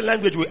 English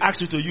language will ask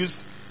you to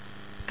use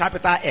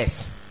capital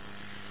S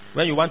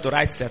when you want to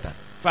write Satan.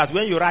 In fact,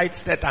 when you write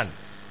Satan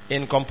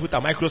in computer,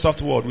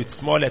 Microsoft Word with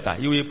small letter,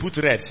 you will put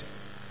red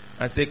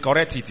and say,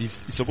 correct it, it's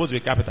supposed to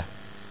be capital.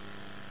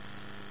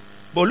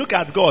 But look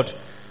at God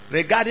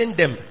regarding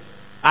them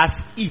as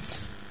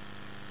it.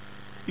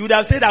 You would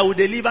have said, I will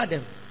deliver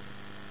them.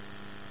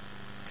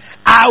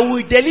 I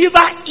will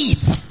deliver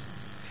it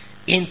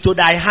into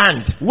thy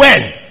hand.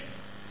 When?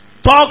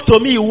 Talk to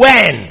me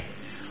when?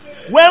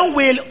 When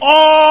will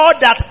all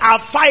that are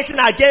fighting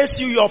against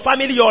you, your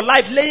family, your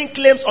life, laying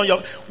claims on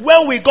your,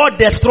 when will God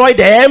destroy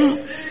them?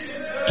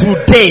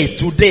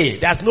 Today.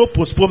 There's no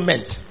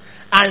postponement.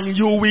 And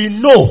you will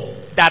know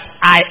that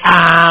I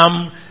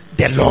am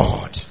the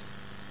Lord.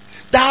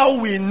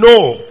 Thou will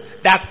know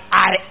that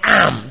I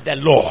am the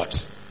Lord.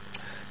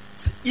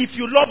 If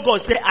you love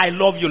God, say, I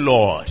love you,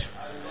 Lord.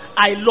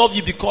 I love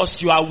you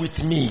because you are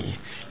with me.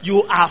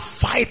 You are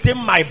fighting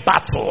my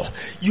battle.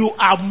 You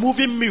are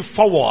moving me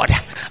forward.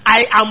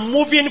 I am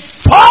moving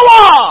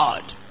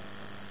forward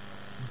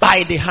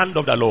by the hand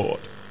of the Lord.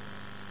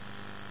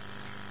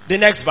 The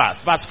next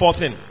verse, verse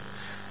 14.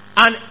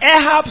 And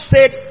Ahab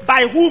said,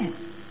 by whom?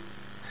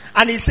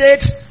 And he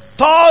said,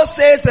 thus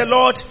says the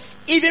Lord,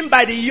 even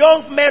by the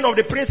young men of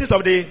the princes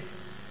of the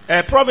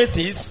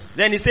provinces.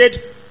 Then he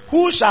said,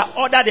 who shall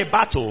order the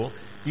battle?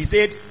 He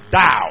said,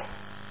 thou.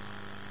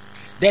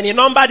 Then he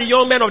numbered the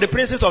young men of the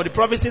princes of the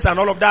provinces and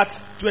all of that,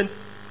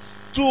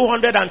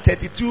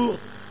 232.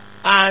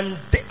 And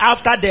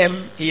after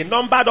them, he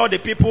numbered all the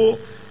people,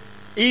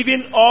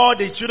 even all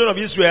the children of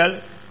Israel,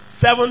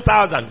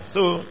 7,000.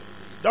 So,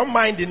 don't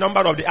mind the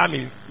number of the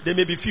army. They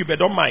may be few, but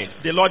don't mind.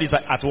 The Lord is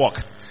at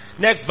work.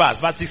 Next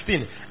verse, verse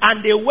 16.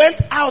 And they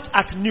went out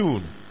at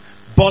noon,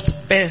 but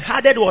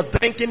Ben-Hadad was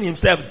drinking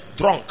himself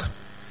drunk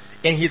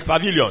in his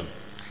pavilion.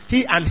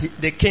 He and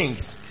the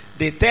kings,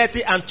 the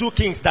 32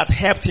 kings that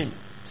helped him.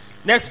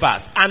 Next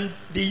verse. And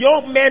the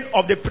young men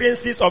of the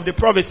princes of the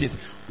provinces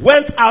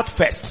went out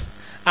first.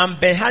 And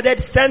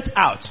Ben-Hadad sent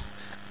out.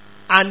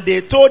 And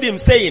they told him,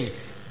 saying,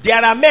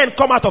 there are men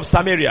come out of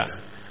Samaria.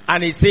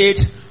 And he said,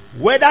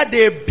 whether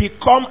they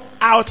become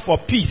out for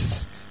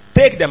peace,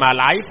 take them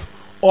alive.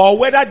 Or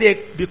whether they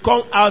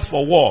become out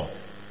for war,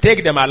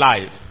 take them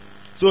alive.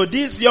 So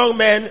these young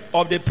men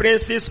of the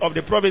princes of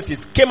the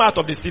provinces came out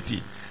of the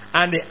city.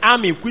 And the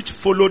army which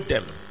followed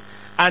them.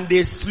 And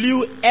they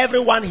slew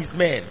everyone his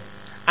men.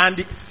 And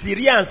the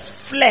Syrians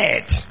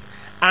fled,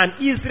 and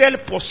Israel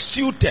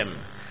pursued them.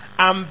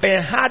 And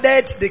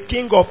Ben-Hadad, the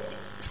king of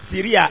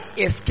Syria,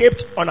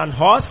 escaped on an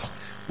horse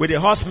with the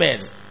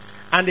horsemen.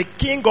 And the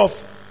king of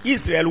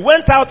Israel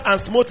went out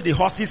and smote the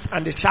horses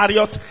and the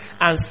chariots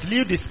and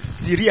slew the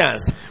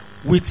Syrians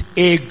with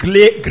a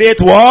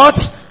great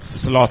what?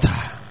 Slaughter.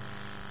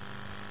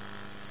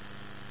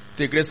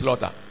 The great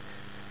slaughter.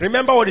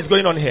 Remember what is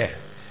going on here.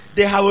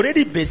 They have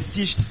already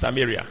besieged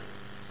Samaria.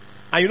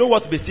 And you know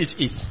what besiege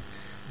is?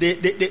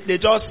 They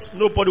just,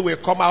 nobody will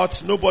come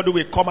out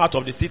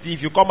of the city.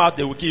 If you come out,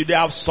 they will kill you. They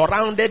have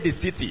surrounded the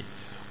city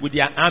with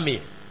their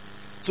army.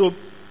 So,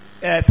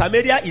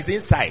 Samaria is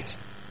inside.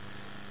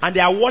 And they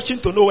are watching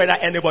to know whether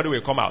anybody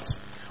will come out.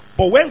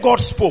 But when God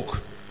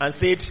spoke and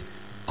said,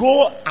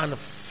 go and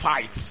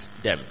fight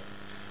them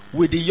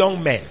with the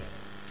young men.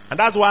 And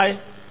that's why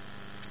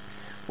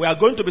we are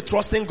going to be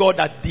trusting God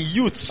that the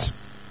youth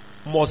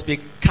must be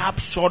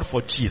captured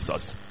for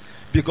Jesus.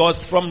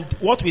 Because from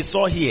what we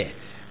saw here,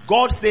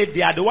 God said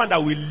they are the one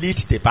that will lead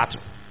the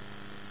battle.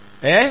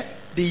 The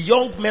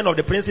young men of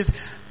the princes,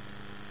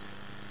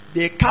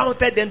 they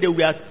counted them, they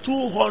were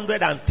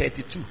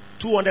 232.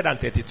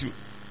 232.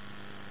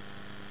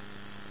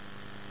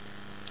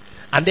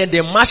 And then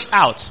they marched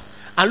out.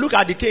 And look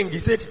at the king, he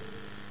said,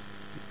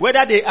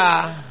 whether they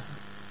are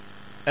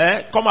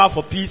come out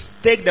for peace,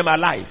 take them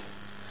alive.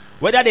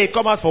 Whether they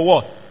come out for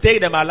war, take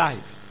them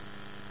alive.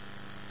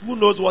 Who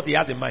knows what he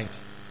has in mind?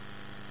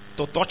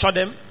 To torture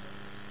them?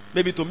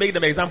 Maybe to make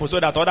them example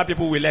so that other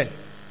people will learn.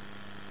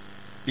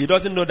 He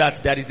doesn't know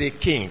that there is a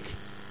king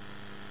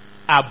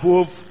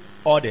above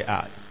all the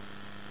earth.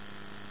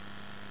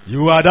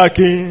 You are the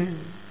king.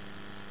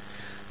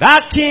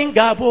 The king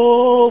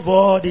above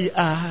all the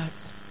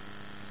earth.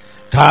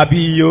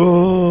 Kabiyesi.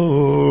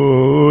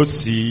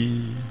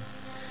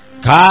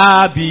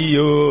 Kabiyesi.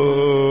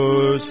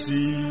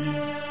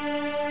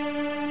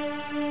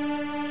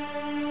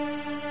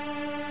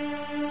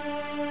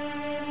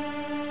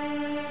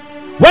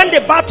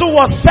 the battle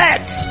was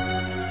set,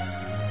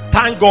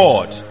 thank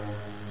God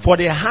for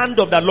the hand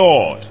of the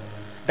Lord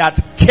that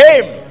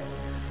came,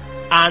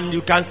 and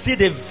you can see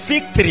the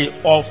victory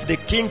of the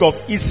King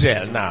of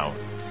Israel now.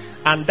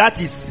 And that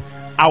is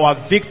our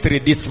victory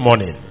this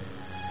morning.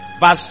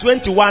 Verse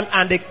 21,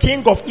 and the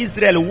King of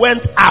Israel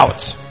went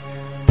out.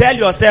 Tell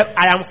yourself,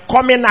 I am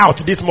coming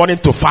out this morning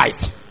to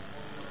fight.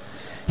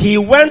 He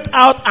went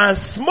out and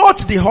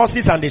smote the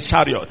horses and the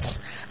chariots,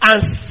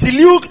 and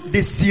slew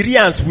the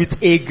Syrians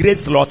with a great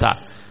slaughter.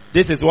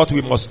 This is what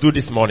we must do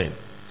this morning.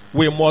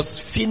 We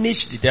must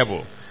finish the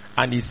devil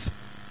and his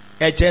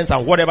agents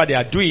and whatever they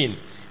are doing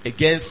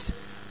against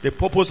the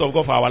purpose of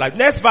God for our life.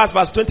 Next verse,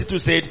 verse 22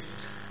 said,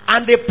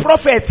 and the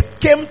prophet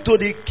came to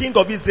the King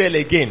of Israel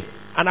again.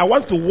 And I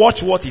want to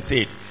watch what he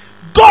said.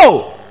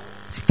 Go,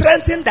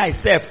 strengthen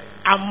thyself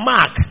and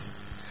mark,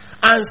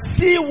 and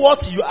see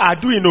what you are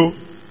doing. Oh.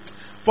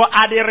 For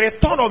at the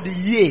return of the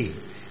year,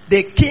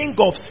 the king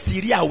of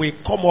Syria will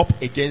come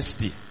up against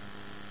thee.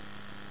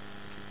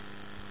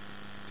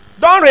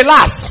 Don't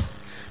relax.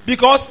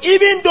 Because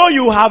even though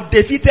you have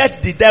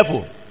defeated the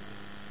devil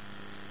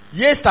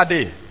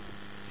yesterday,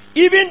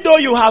 even though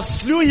you have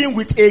slew him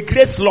with a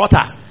great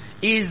slaughter,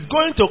 he is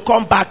going to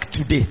come back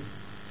today.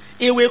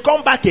 He will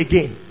come back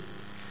again.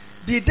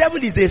 The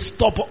devil is a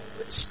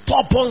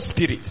stubborn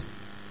spirit.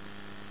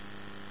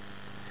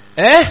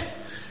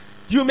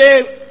 You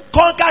may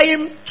conquer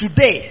him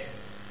today.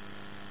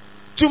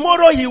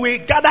 Tomorrow he will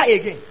gather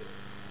again.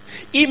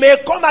 He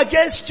may come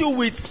against you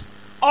with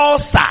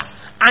ulcer,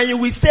 and you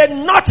will say,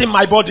 not in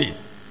my body.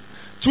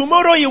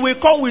 Tomorrow he will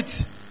come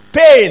with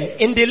pain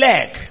in the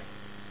leg.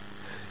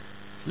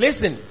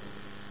 Listen,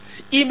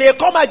 he may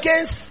come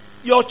against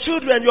your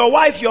children, your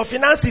wife, your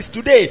finances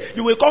today.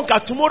 You will conquer.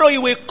 Tomorrow he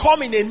will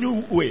come in a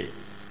new way.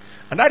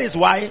 And that is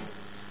why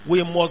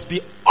we must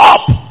be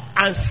up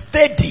and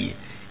steady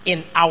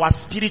in our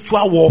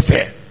spiritual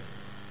warfare.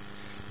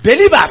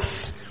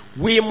 Believers,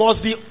 we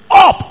must be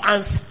up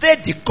and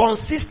steady,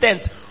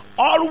 consistent,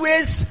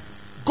 always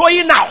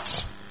going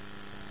out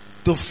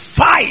to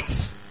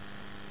fight.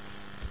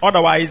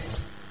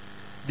 Otherwise,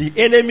 the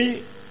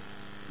enemy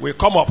will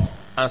come up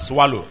and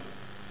swallow.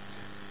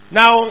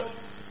 Now,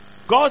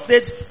 God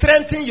said,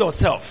 strengthen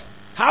yourself.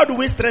 How do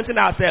we strengthen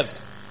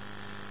ourselves?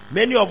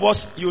 Many of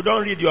us, you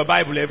don't read your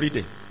Bible every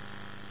day.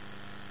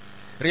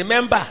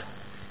 Remember,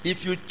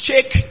 if you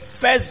check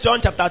 1 John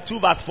chapter 2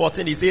 verse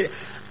 14, he said,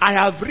 I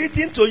have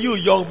written to you,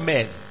 young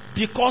men,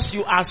 because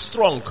you are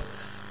strong.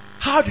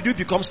 How did you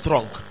become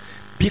strong?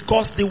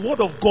 Because the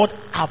word of God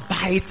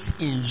abides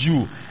in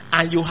you,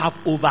 and you have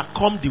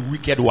overcome the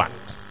wicked one.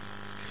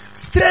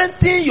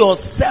 Strengthen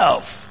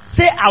yourself.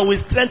 Say, I will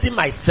strengthen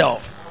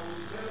myself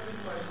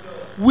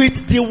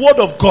with the word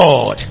of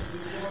God.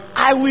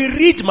 I will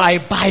read my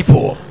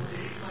Bible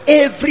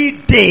every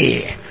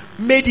day.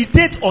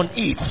 Meditate on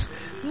it.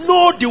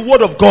 Know the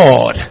word of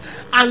God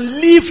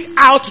and live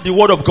out the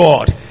word of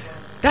God.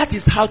 That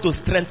is how to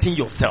strengthen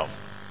yourself.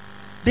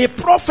 The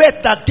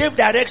prophet that gave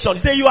direction, he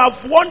said, you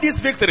have won this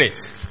victory.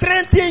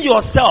 Strengthen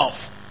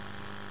yourself.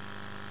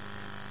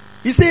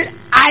 He said,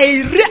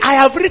 I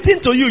have written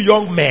to you,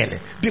 young men,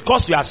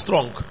 because you are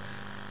strong.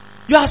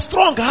 You are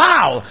strong.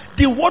 How?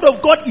 The word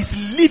of God is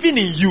living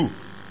in you.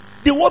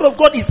 The word of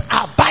God is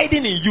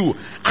abiding in you.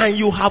 And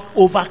you have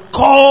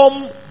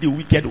overcome the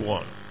wicked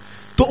one.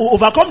 To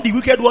overcome the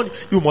wicked one,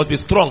 you must be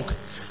strong.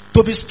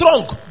 To be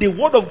strong, the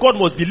word of God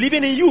must be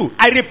living in you.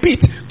 I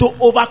repeat, to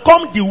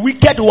overcome the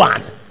wicked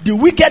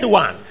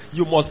one,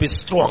 you must be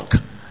strong.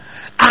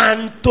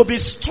 And to be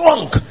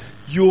strong,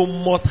 you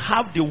must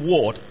have the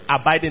word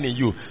abiding in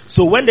you.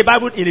 So when the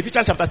Bible in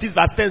Ephesians chapter 6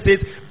 verse 10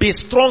 says, be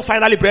strong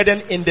finally,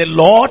 brethren, in the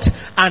Lord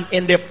and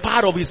in the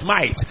power of his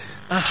might.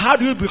 And how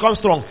do you become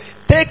strong?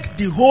 Take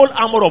the whole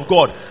armor of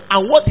God.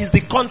 And what is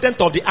the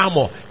content of the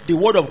armor? The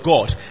word of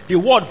God. The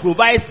word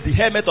provides the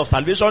helmet of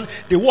salvation.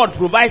 The word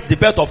provides the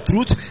belt of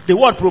truth. The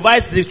word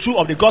provides the truth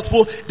of the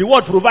gospel. The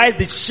word provides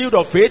the shield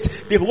of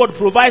faith. The word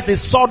provides the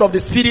sword of the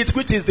spirit,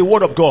 which is the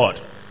word of God.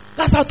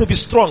 That's how to be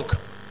strong.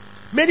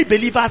 Many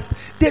believers,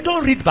 they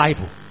don't read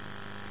Bible.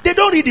 They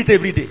don't read it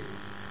every day.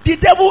 The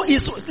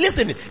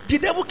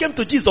devil came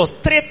to Jesus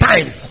 3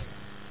 times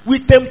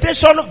with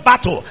temptation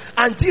battle,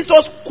 and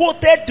Jesus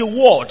quoted the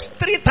word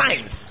 3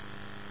 times.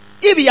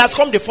 If he has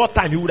come the 4th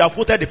time, he would have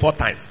quoted the 4th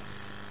time.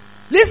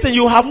 Listen,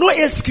 you have no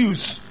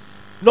excuse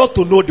not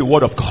to know the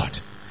word of God.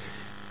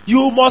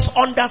 You must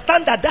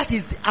understand that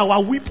is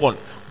our weapon,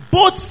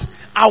 both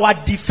our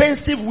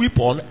defensive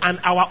weapon and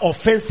our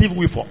offensive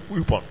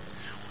weapon.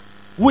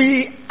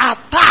 We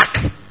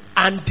attack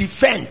and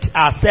defend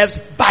ourselves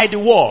by the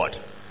word.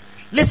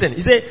 Listen,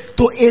 he said,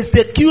 to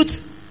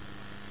execute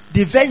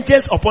the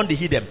vengeance upon the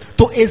hidden,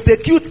 to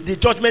execute the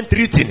judgment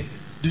written.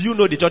 Do you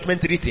know the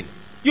judgment written?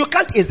 You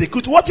can't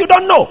execute what you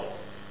don't know.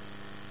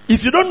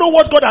 If you don't know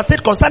what God has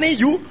said concerning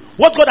you,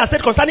 what God has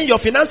said concerning your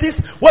finances,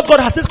 what God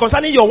has said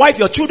concerning your wife,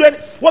 your children,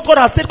 what God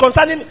has said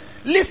concerning,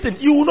 listen,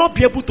 you will not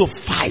be able to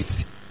fight.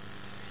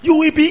 You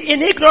will be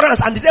in ignorance,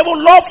 and the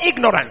devil loves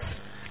ignorance.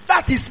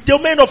 That is the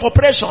domain of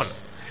oppression.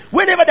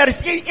 Whenever there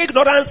is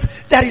ignorance,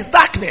 there is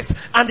darkness.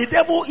 And the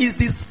devil is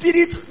the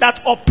spirit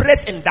that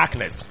operates in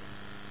darkness.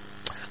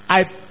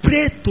 I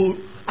pray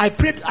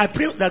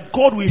that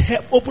God will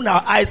help open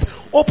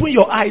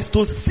your eyes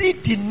to see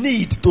the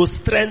need to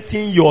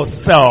strengthen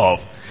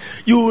yourself.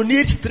 You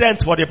need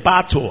strength for the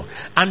battle,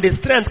 and the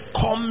strength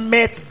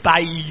cometh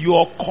by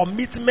your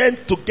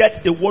commitment to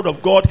get the word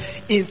of God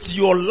into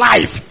your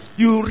life.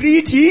 You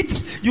read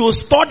it, you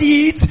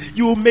study it,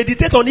 you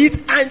meditate on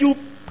it, and you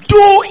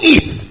do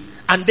it.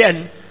 And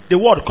then the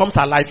word comes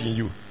alive in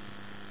you.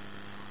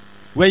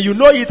 When you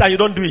know it and you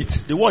don't do it,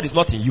 the word is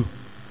not in you.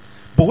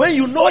 But when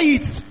you know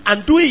it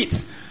and do it,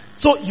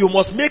 so you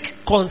must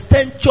make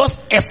conscientious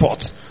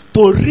effort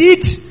to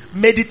read,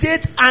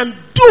 meditate, and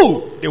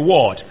do the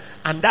word.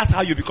 And that's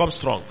how you become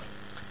strong.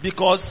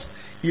 Because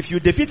if you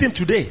defeat him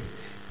today,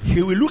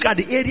 he will look at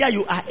the area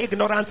you are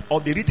ignorant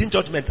of the written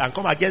judgment and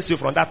come against you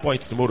from that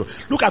point tomorrow.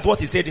 Look at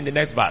what he said in the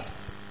next verse.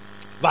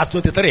 Verse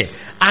 23.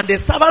 And the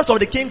servants of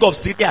the king of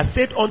Syria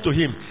said unto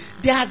him,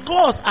 their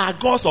gods are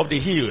gods of the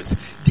hills.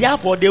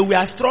 Therefore they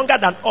were stronger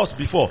than us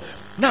before.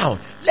 Now,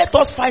 let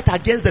us fight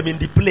against them in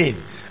the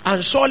plain.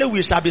 And surely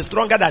we shall be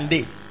stronger than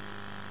they.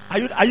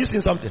 Are you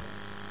seeing something?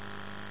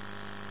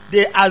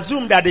 They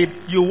assume that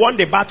you won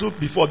the battle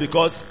before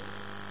because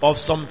of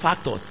some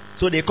factors.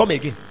 So they come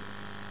again.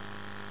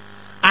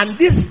 And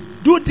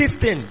do this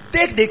thing.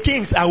 Take the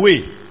kings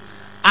away.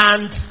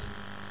 And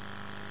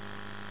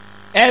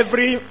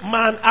every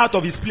man out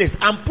of his place.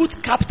 And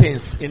put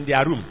captains in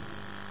their room.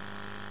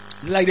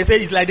 Like they say,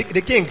 it's like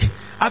the king.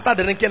 After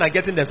the drinking and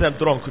getting themselves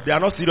drunk, they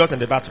are not serious in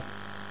the battle.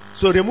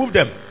 So remove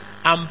them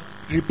and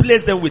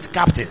replace them with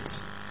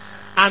captains.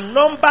 And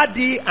number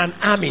thee an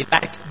army,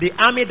 like the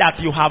army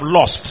that you have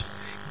lost.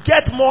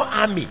 Get more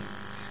army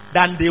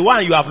than the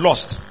one you have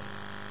lost.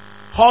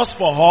 Horse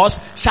for horse,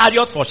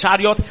 chariot for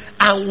chariot,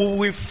 and we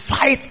will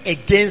fight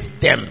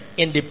against them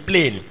in the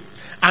plain.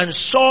 And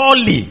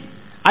surely,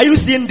 are you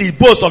seeing the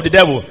boast of the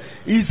devil?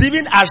 He's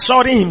even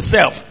assuring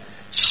himself,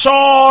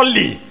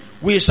 surely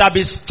we shall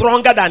be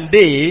stronger than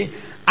they.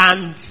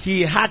 And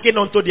he hearkened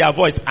unto their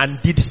voice and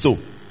did so.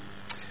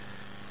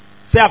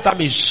 Say after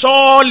me,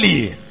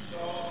 surely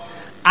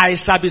I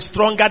shall be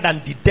stronger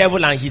than the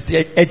devil and his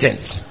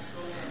agents.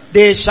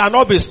 They shall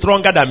not be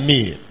stronger than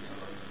me.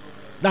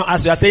 Now,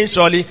 as you are saying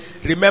surely,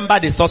 remember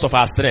the source of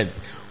our strength.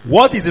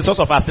 What is the source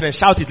of our strength?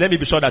 Shout it. Let me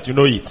be sure that you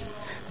know it.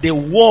 The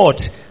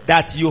word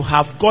that you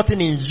have gotten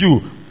in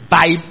you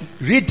by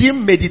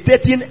reading,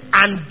 meditating,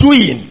 and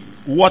doing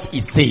what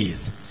it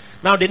says.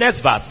 Now the next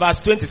verse, verse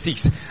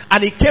 26.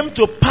 And it came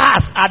to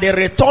pass at the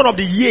return of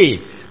the year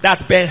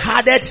that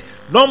Ben-Hadad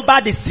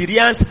numbered the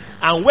Syrians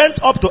and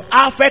went up to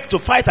Aphek to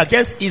fight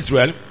against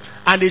Israel.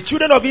 And the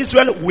children of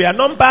Israel were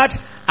numbered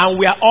and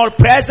were all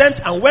present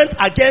and went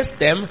against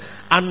them.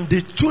 And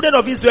the children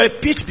of Israel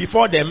pitched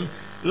before them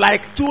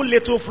like two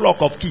little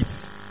flock of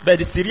kids. But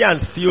the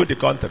Syrians filled the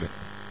country.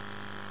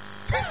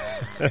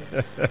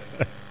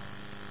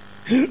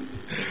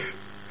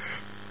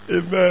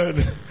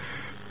 Amen.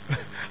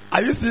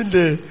 Are you seeing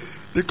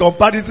the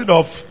comparison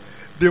of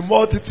the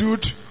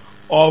multitude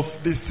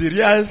of the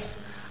Syrians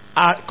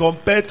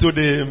compared to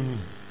the...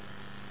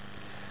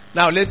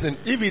 Now listen,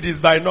 if it is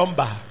by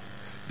number,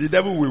 the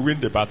devil will win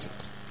the battle.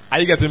 Are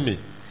you getting me?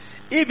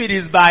 If it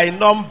is by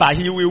number,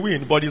 he will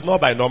win, but it's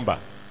not by number.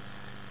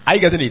 Are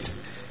you getting it?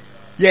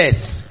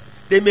 Yes.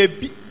 They may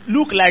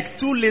look like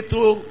two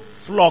little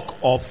flock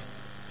of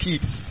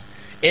kids.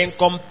 And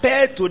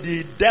compared to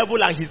the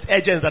devil and his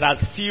agents that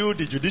has filled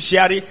the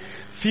judiciary,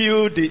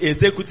 filled the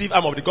executive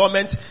arm of the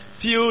government,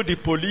 filled the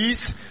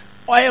police,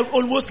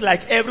 almost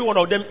like every one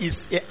of them is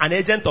an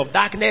agent of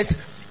darkness.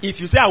 If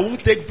you say I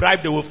won't take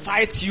bribe, they will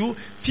fight you.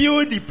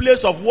 Fill the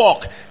place of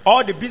work,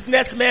 all the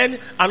businessmen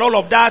and all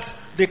of that,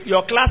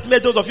 your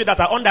classmates, those of you that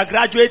are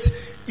undergraduates,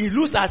 it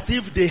looks as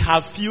if they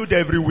have filled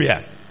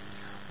everywhere.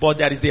 But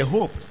there is a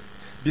hope,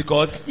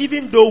 because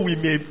even though we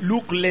may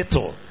look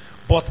little,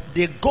 but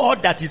the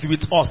God that is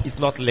with us is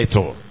not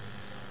little.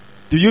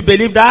 Do you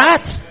believe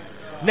that?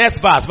 Next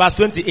verse, verse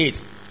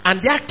 28. And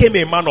there came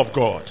a man of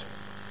God.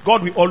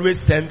 God will always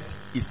send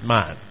his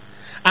man.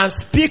 And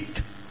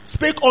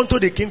spake unto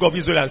the king of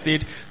Israel and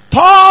said,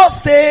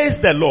 thus says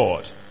the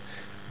Lord,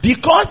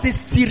 because the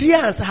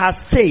Syrians have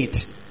said,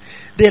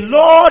 the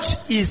Lord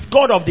is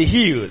God of the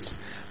hills,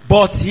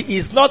 but he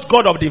is not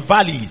God of the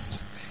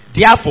valleys.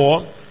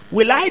 Therefore,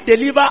 will I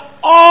deliver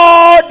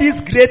all this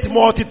great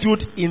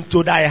multitude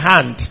into thy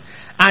hand,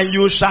 and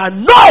you shall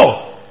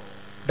know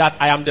that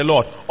I am the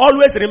Lord.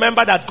 Always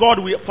remember that God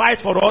will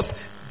fight for us,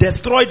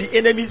 destroy the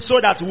enemy,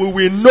 so that we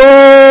will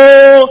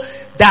know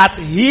that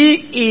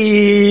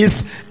he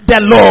is the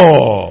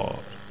Lord.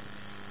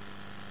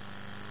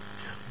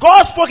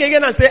 God spoke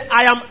again and said,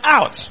 I am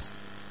out.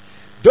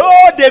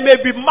 Though they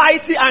may be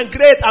mighty and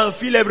great and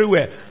fill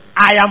everywhere,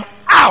 I am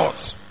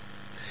out.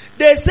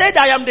 They said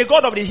I am the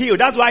God of the hill.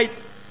 That's why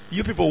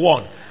you people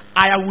won.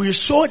 I will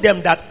show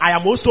them that I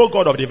am also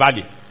God of the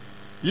valley.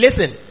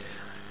 Listen,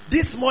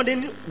 this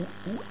morning,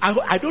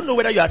 I don't know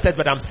whether you are set,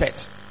 but I'm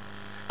set.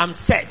 I'm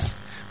set.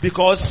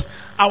 Because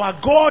Our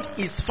God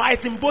is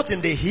fighting both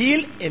in the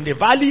hill, in the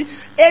valley,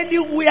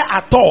 anywhere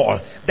at all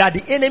that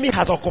the enemy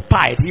has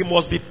occupied. He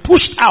must be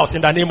pushed out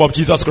in the name of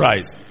Jesus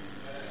Christ.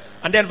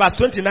 And then verse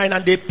 29,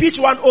 and they pitched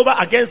one over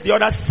against the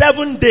other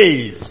 7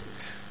 days.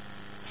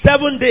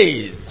 7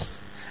 days.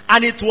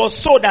 And it was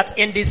so that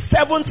in the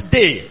 7th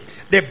day,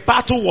 the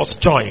battle was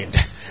joined.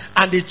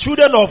 And the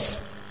children of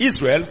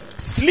Israel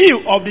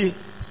slew of the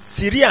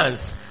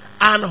Syrians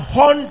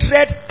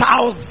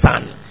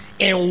 100,000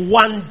 in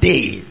 1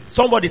 day.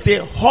 Somebody say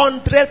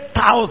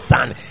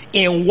 100,000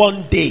 in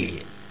 1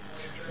 day.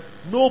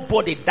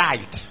 Nobody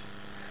died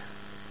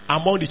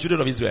among the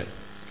children of Israel.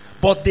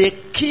 But they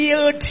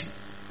killed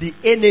the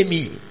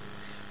enemy.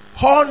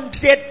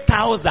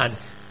 100,000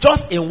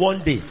 just in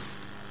 1 day.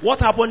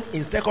 What happened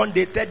in 2nd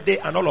day, 3rd day,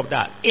 and all of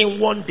that? In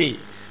 1 day.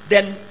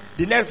 Then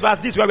the next verse,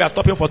 this is where we are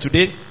stopping for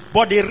today.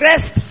 But the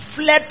rest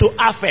fled to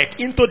Aphek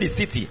into the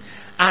city.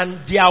 And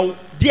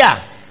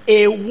there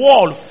a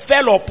wall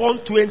fell upon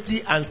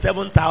 20 and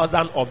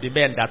 7,000 of the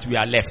men that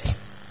were left.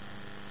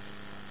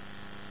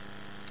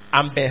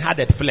 And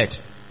Ben-Hadad fled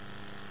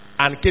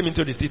and came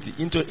into the city,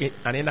 into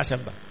an inner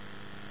chamber.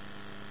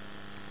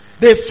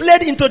 They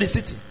fled into the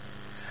city.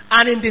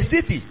 And in the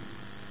city,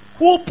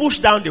 who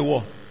pushed down the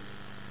wall?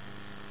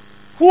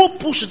 Who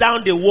pushed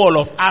down the wall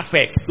of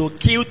Aphek to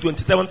kill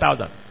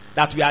 27,000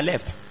 that were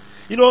left?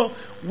 You know,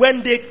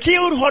 when they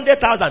killed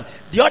 100,000,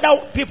 the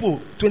other people,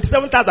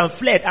 27,000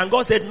 fled, and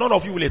God said, none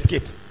of you will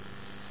escape.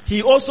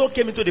 He also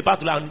came into the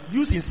battle and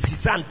used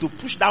his hand to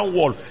push down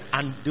wall,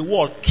 and the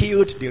wall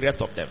killed the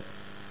rest of them.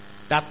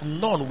 That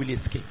none will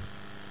escape.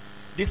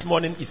 This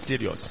morning is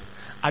serious.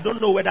 I don't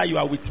know whether you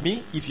are with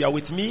me. If you are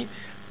with me,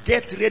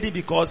 get ready,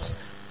 because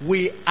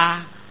we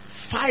are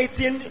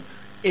fighting,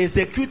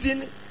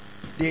 executing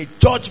the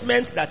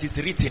judgment that is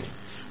written.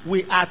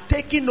 We are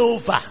taking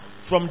over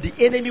from the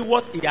enemy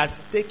what he has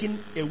taken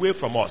away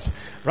from us.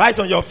 Rise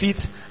on your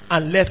feet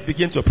and let's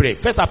begin to pray.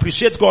 First,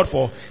 appreciate God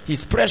for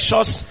his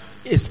precious,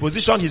 his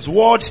position, his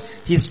word,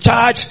 his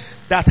charge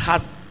that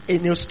has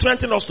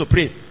strengthened us to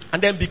pray.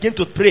 And then begin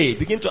to pray.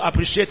 Begin to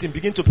appreciate him.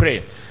 Begin to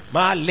pray.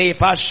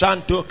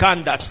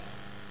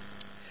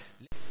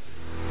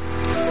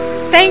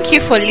 Thank you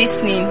for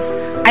listening.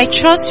 I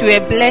trust you were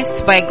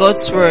blessed by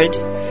God's word.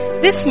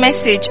 This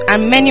message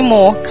and many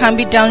more can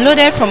be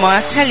downloaded from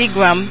our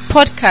Telegram,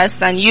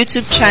 podcast and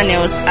YouTube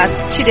channels at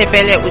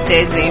Chidebele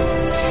Udeze.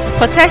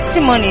 For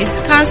testimonies,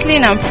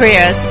 counseling and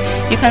prayers,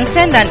 you can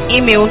send an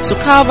email to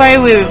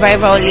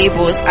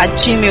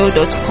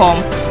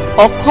calvarywayrevival@gmail.com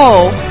or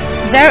call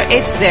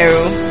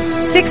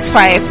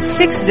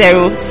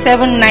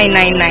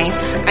 080-6560-7999,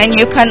 and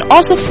you can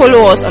also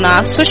follow us on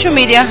our social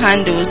media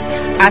handles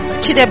at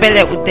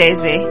Chidebele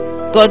Udeze.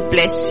 God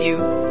bless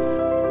you.